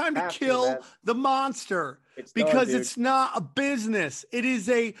motherfucker. It's time to kill the monster, because it's not a business. It is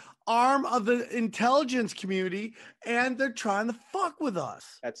a arm of the intelligence community, and they're trying to fuck with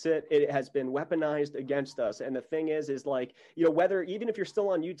us. That's it. It has been weaponized against us. And the thing is like, whether, even if you're still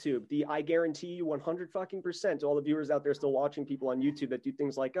on YouTube, I guarantee you 100% all the viewers out there still watching people on YouTube that do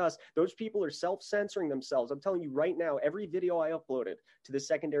things like us, those people are self-censoring themselves. I'm telling you right now, every video I uploaded to the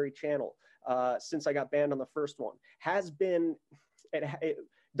secondary channel since I got banned on the first one has been, it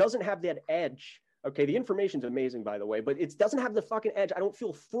doesn't have that edge. Okay, the information's amazing, by the way, but it doesn't have the fucking edge. I don't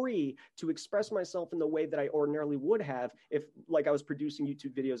feel free to express myself in the way that I ordinarily would have if, like, I was producing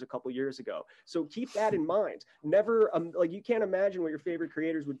YouTube videos a couple years ago. So keep that in mind. Never, you can't imagine what your favorite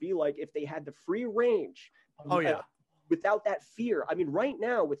creators would be like if they had the free range. Without that fear. I mean, right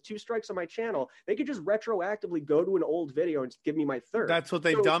now, with 2 strikes on my channel, they could just retroactively go to an old video and give me my third. That's what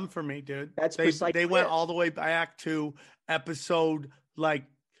they've done for me, dude. They went all the way back to episode,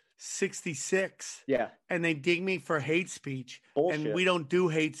 66. Yeah. And they dig me for hate speech. Bullshit. And we don't do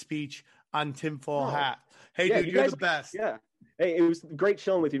hate speech on Tinfoil Hat. Hey, dude, you're the best. Yeah. Hey, it was great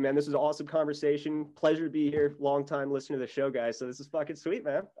chilling with you, man. This was an awesome conversation. Pleasure to be here. Long time listener to the show, guys. So this is fucking sweet,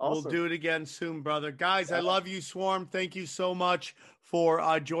 man. Awesome. We'll do it again soon, brother. Guys, I love you, Swarm. Thank you so much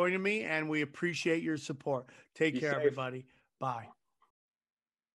for joining me, and we appreciate your support. Take care, everybody. Bye.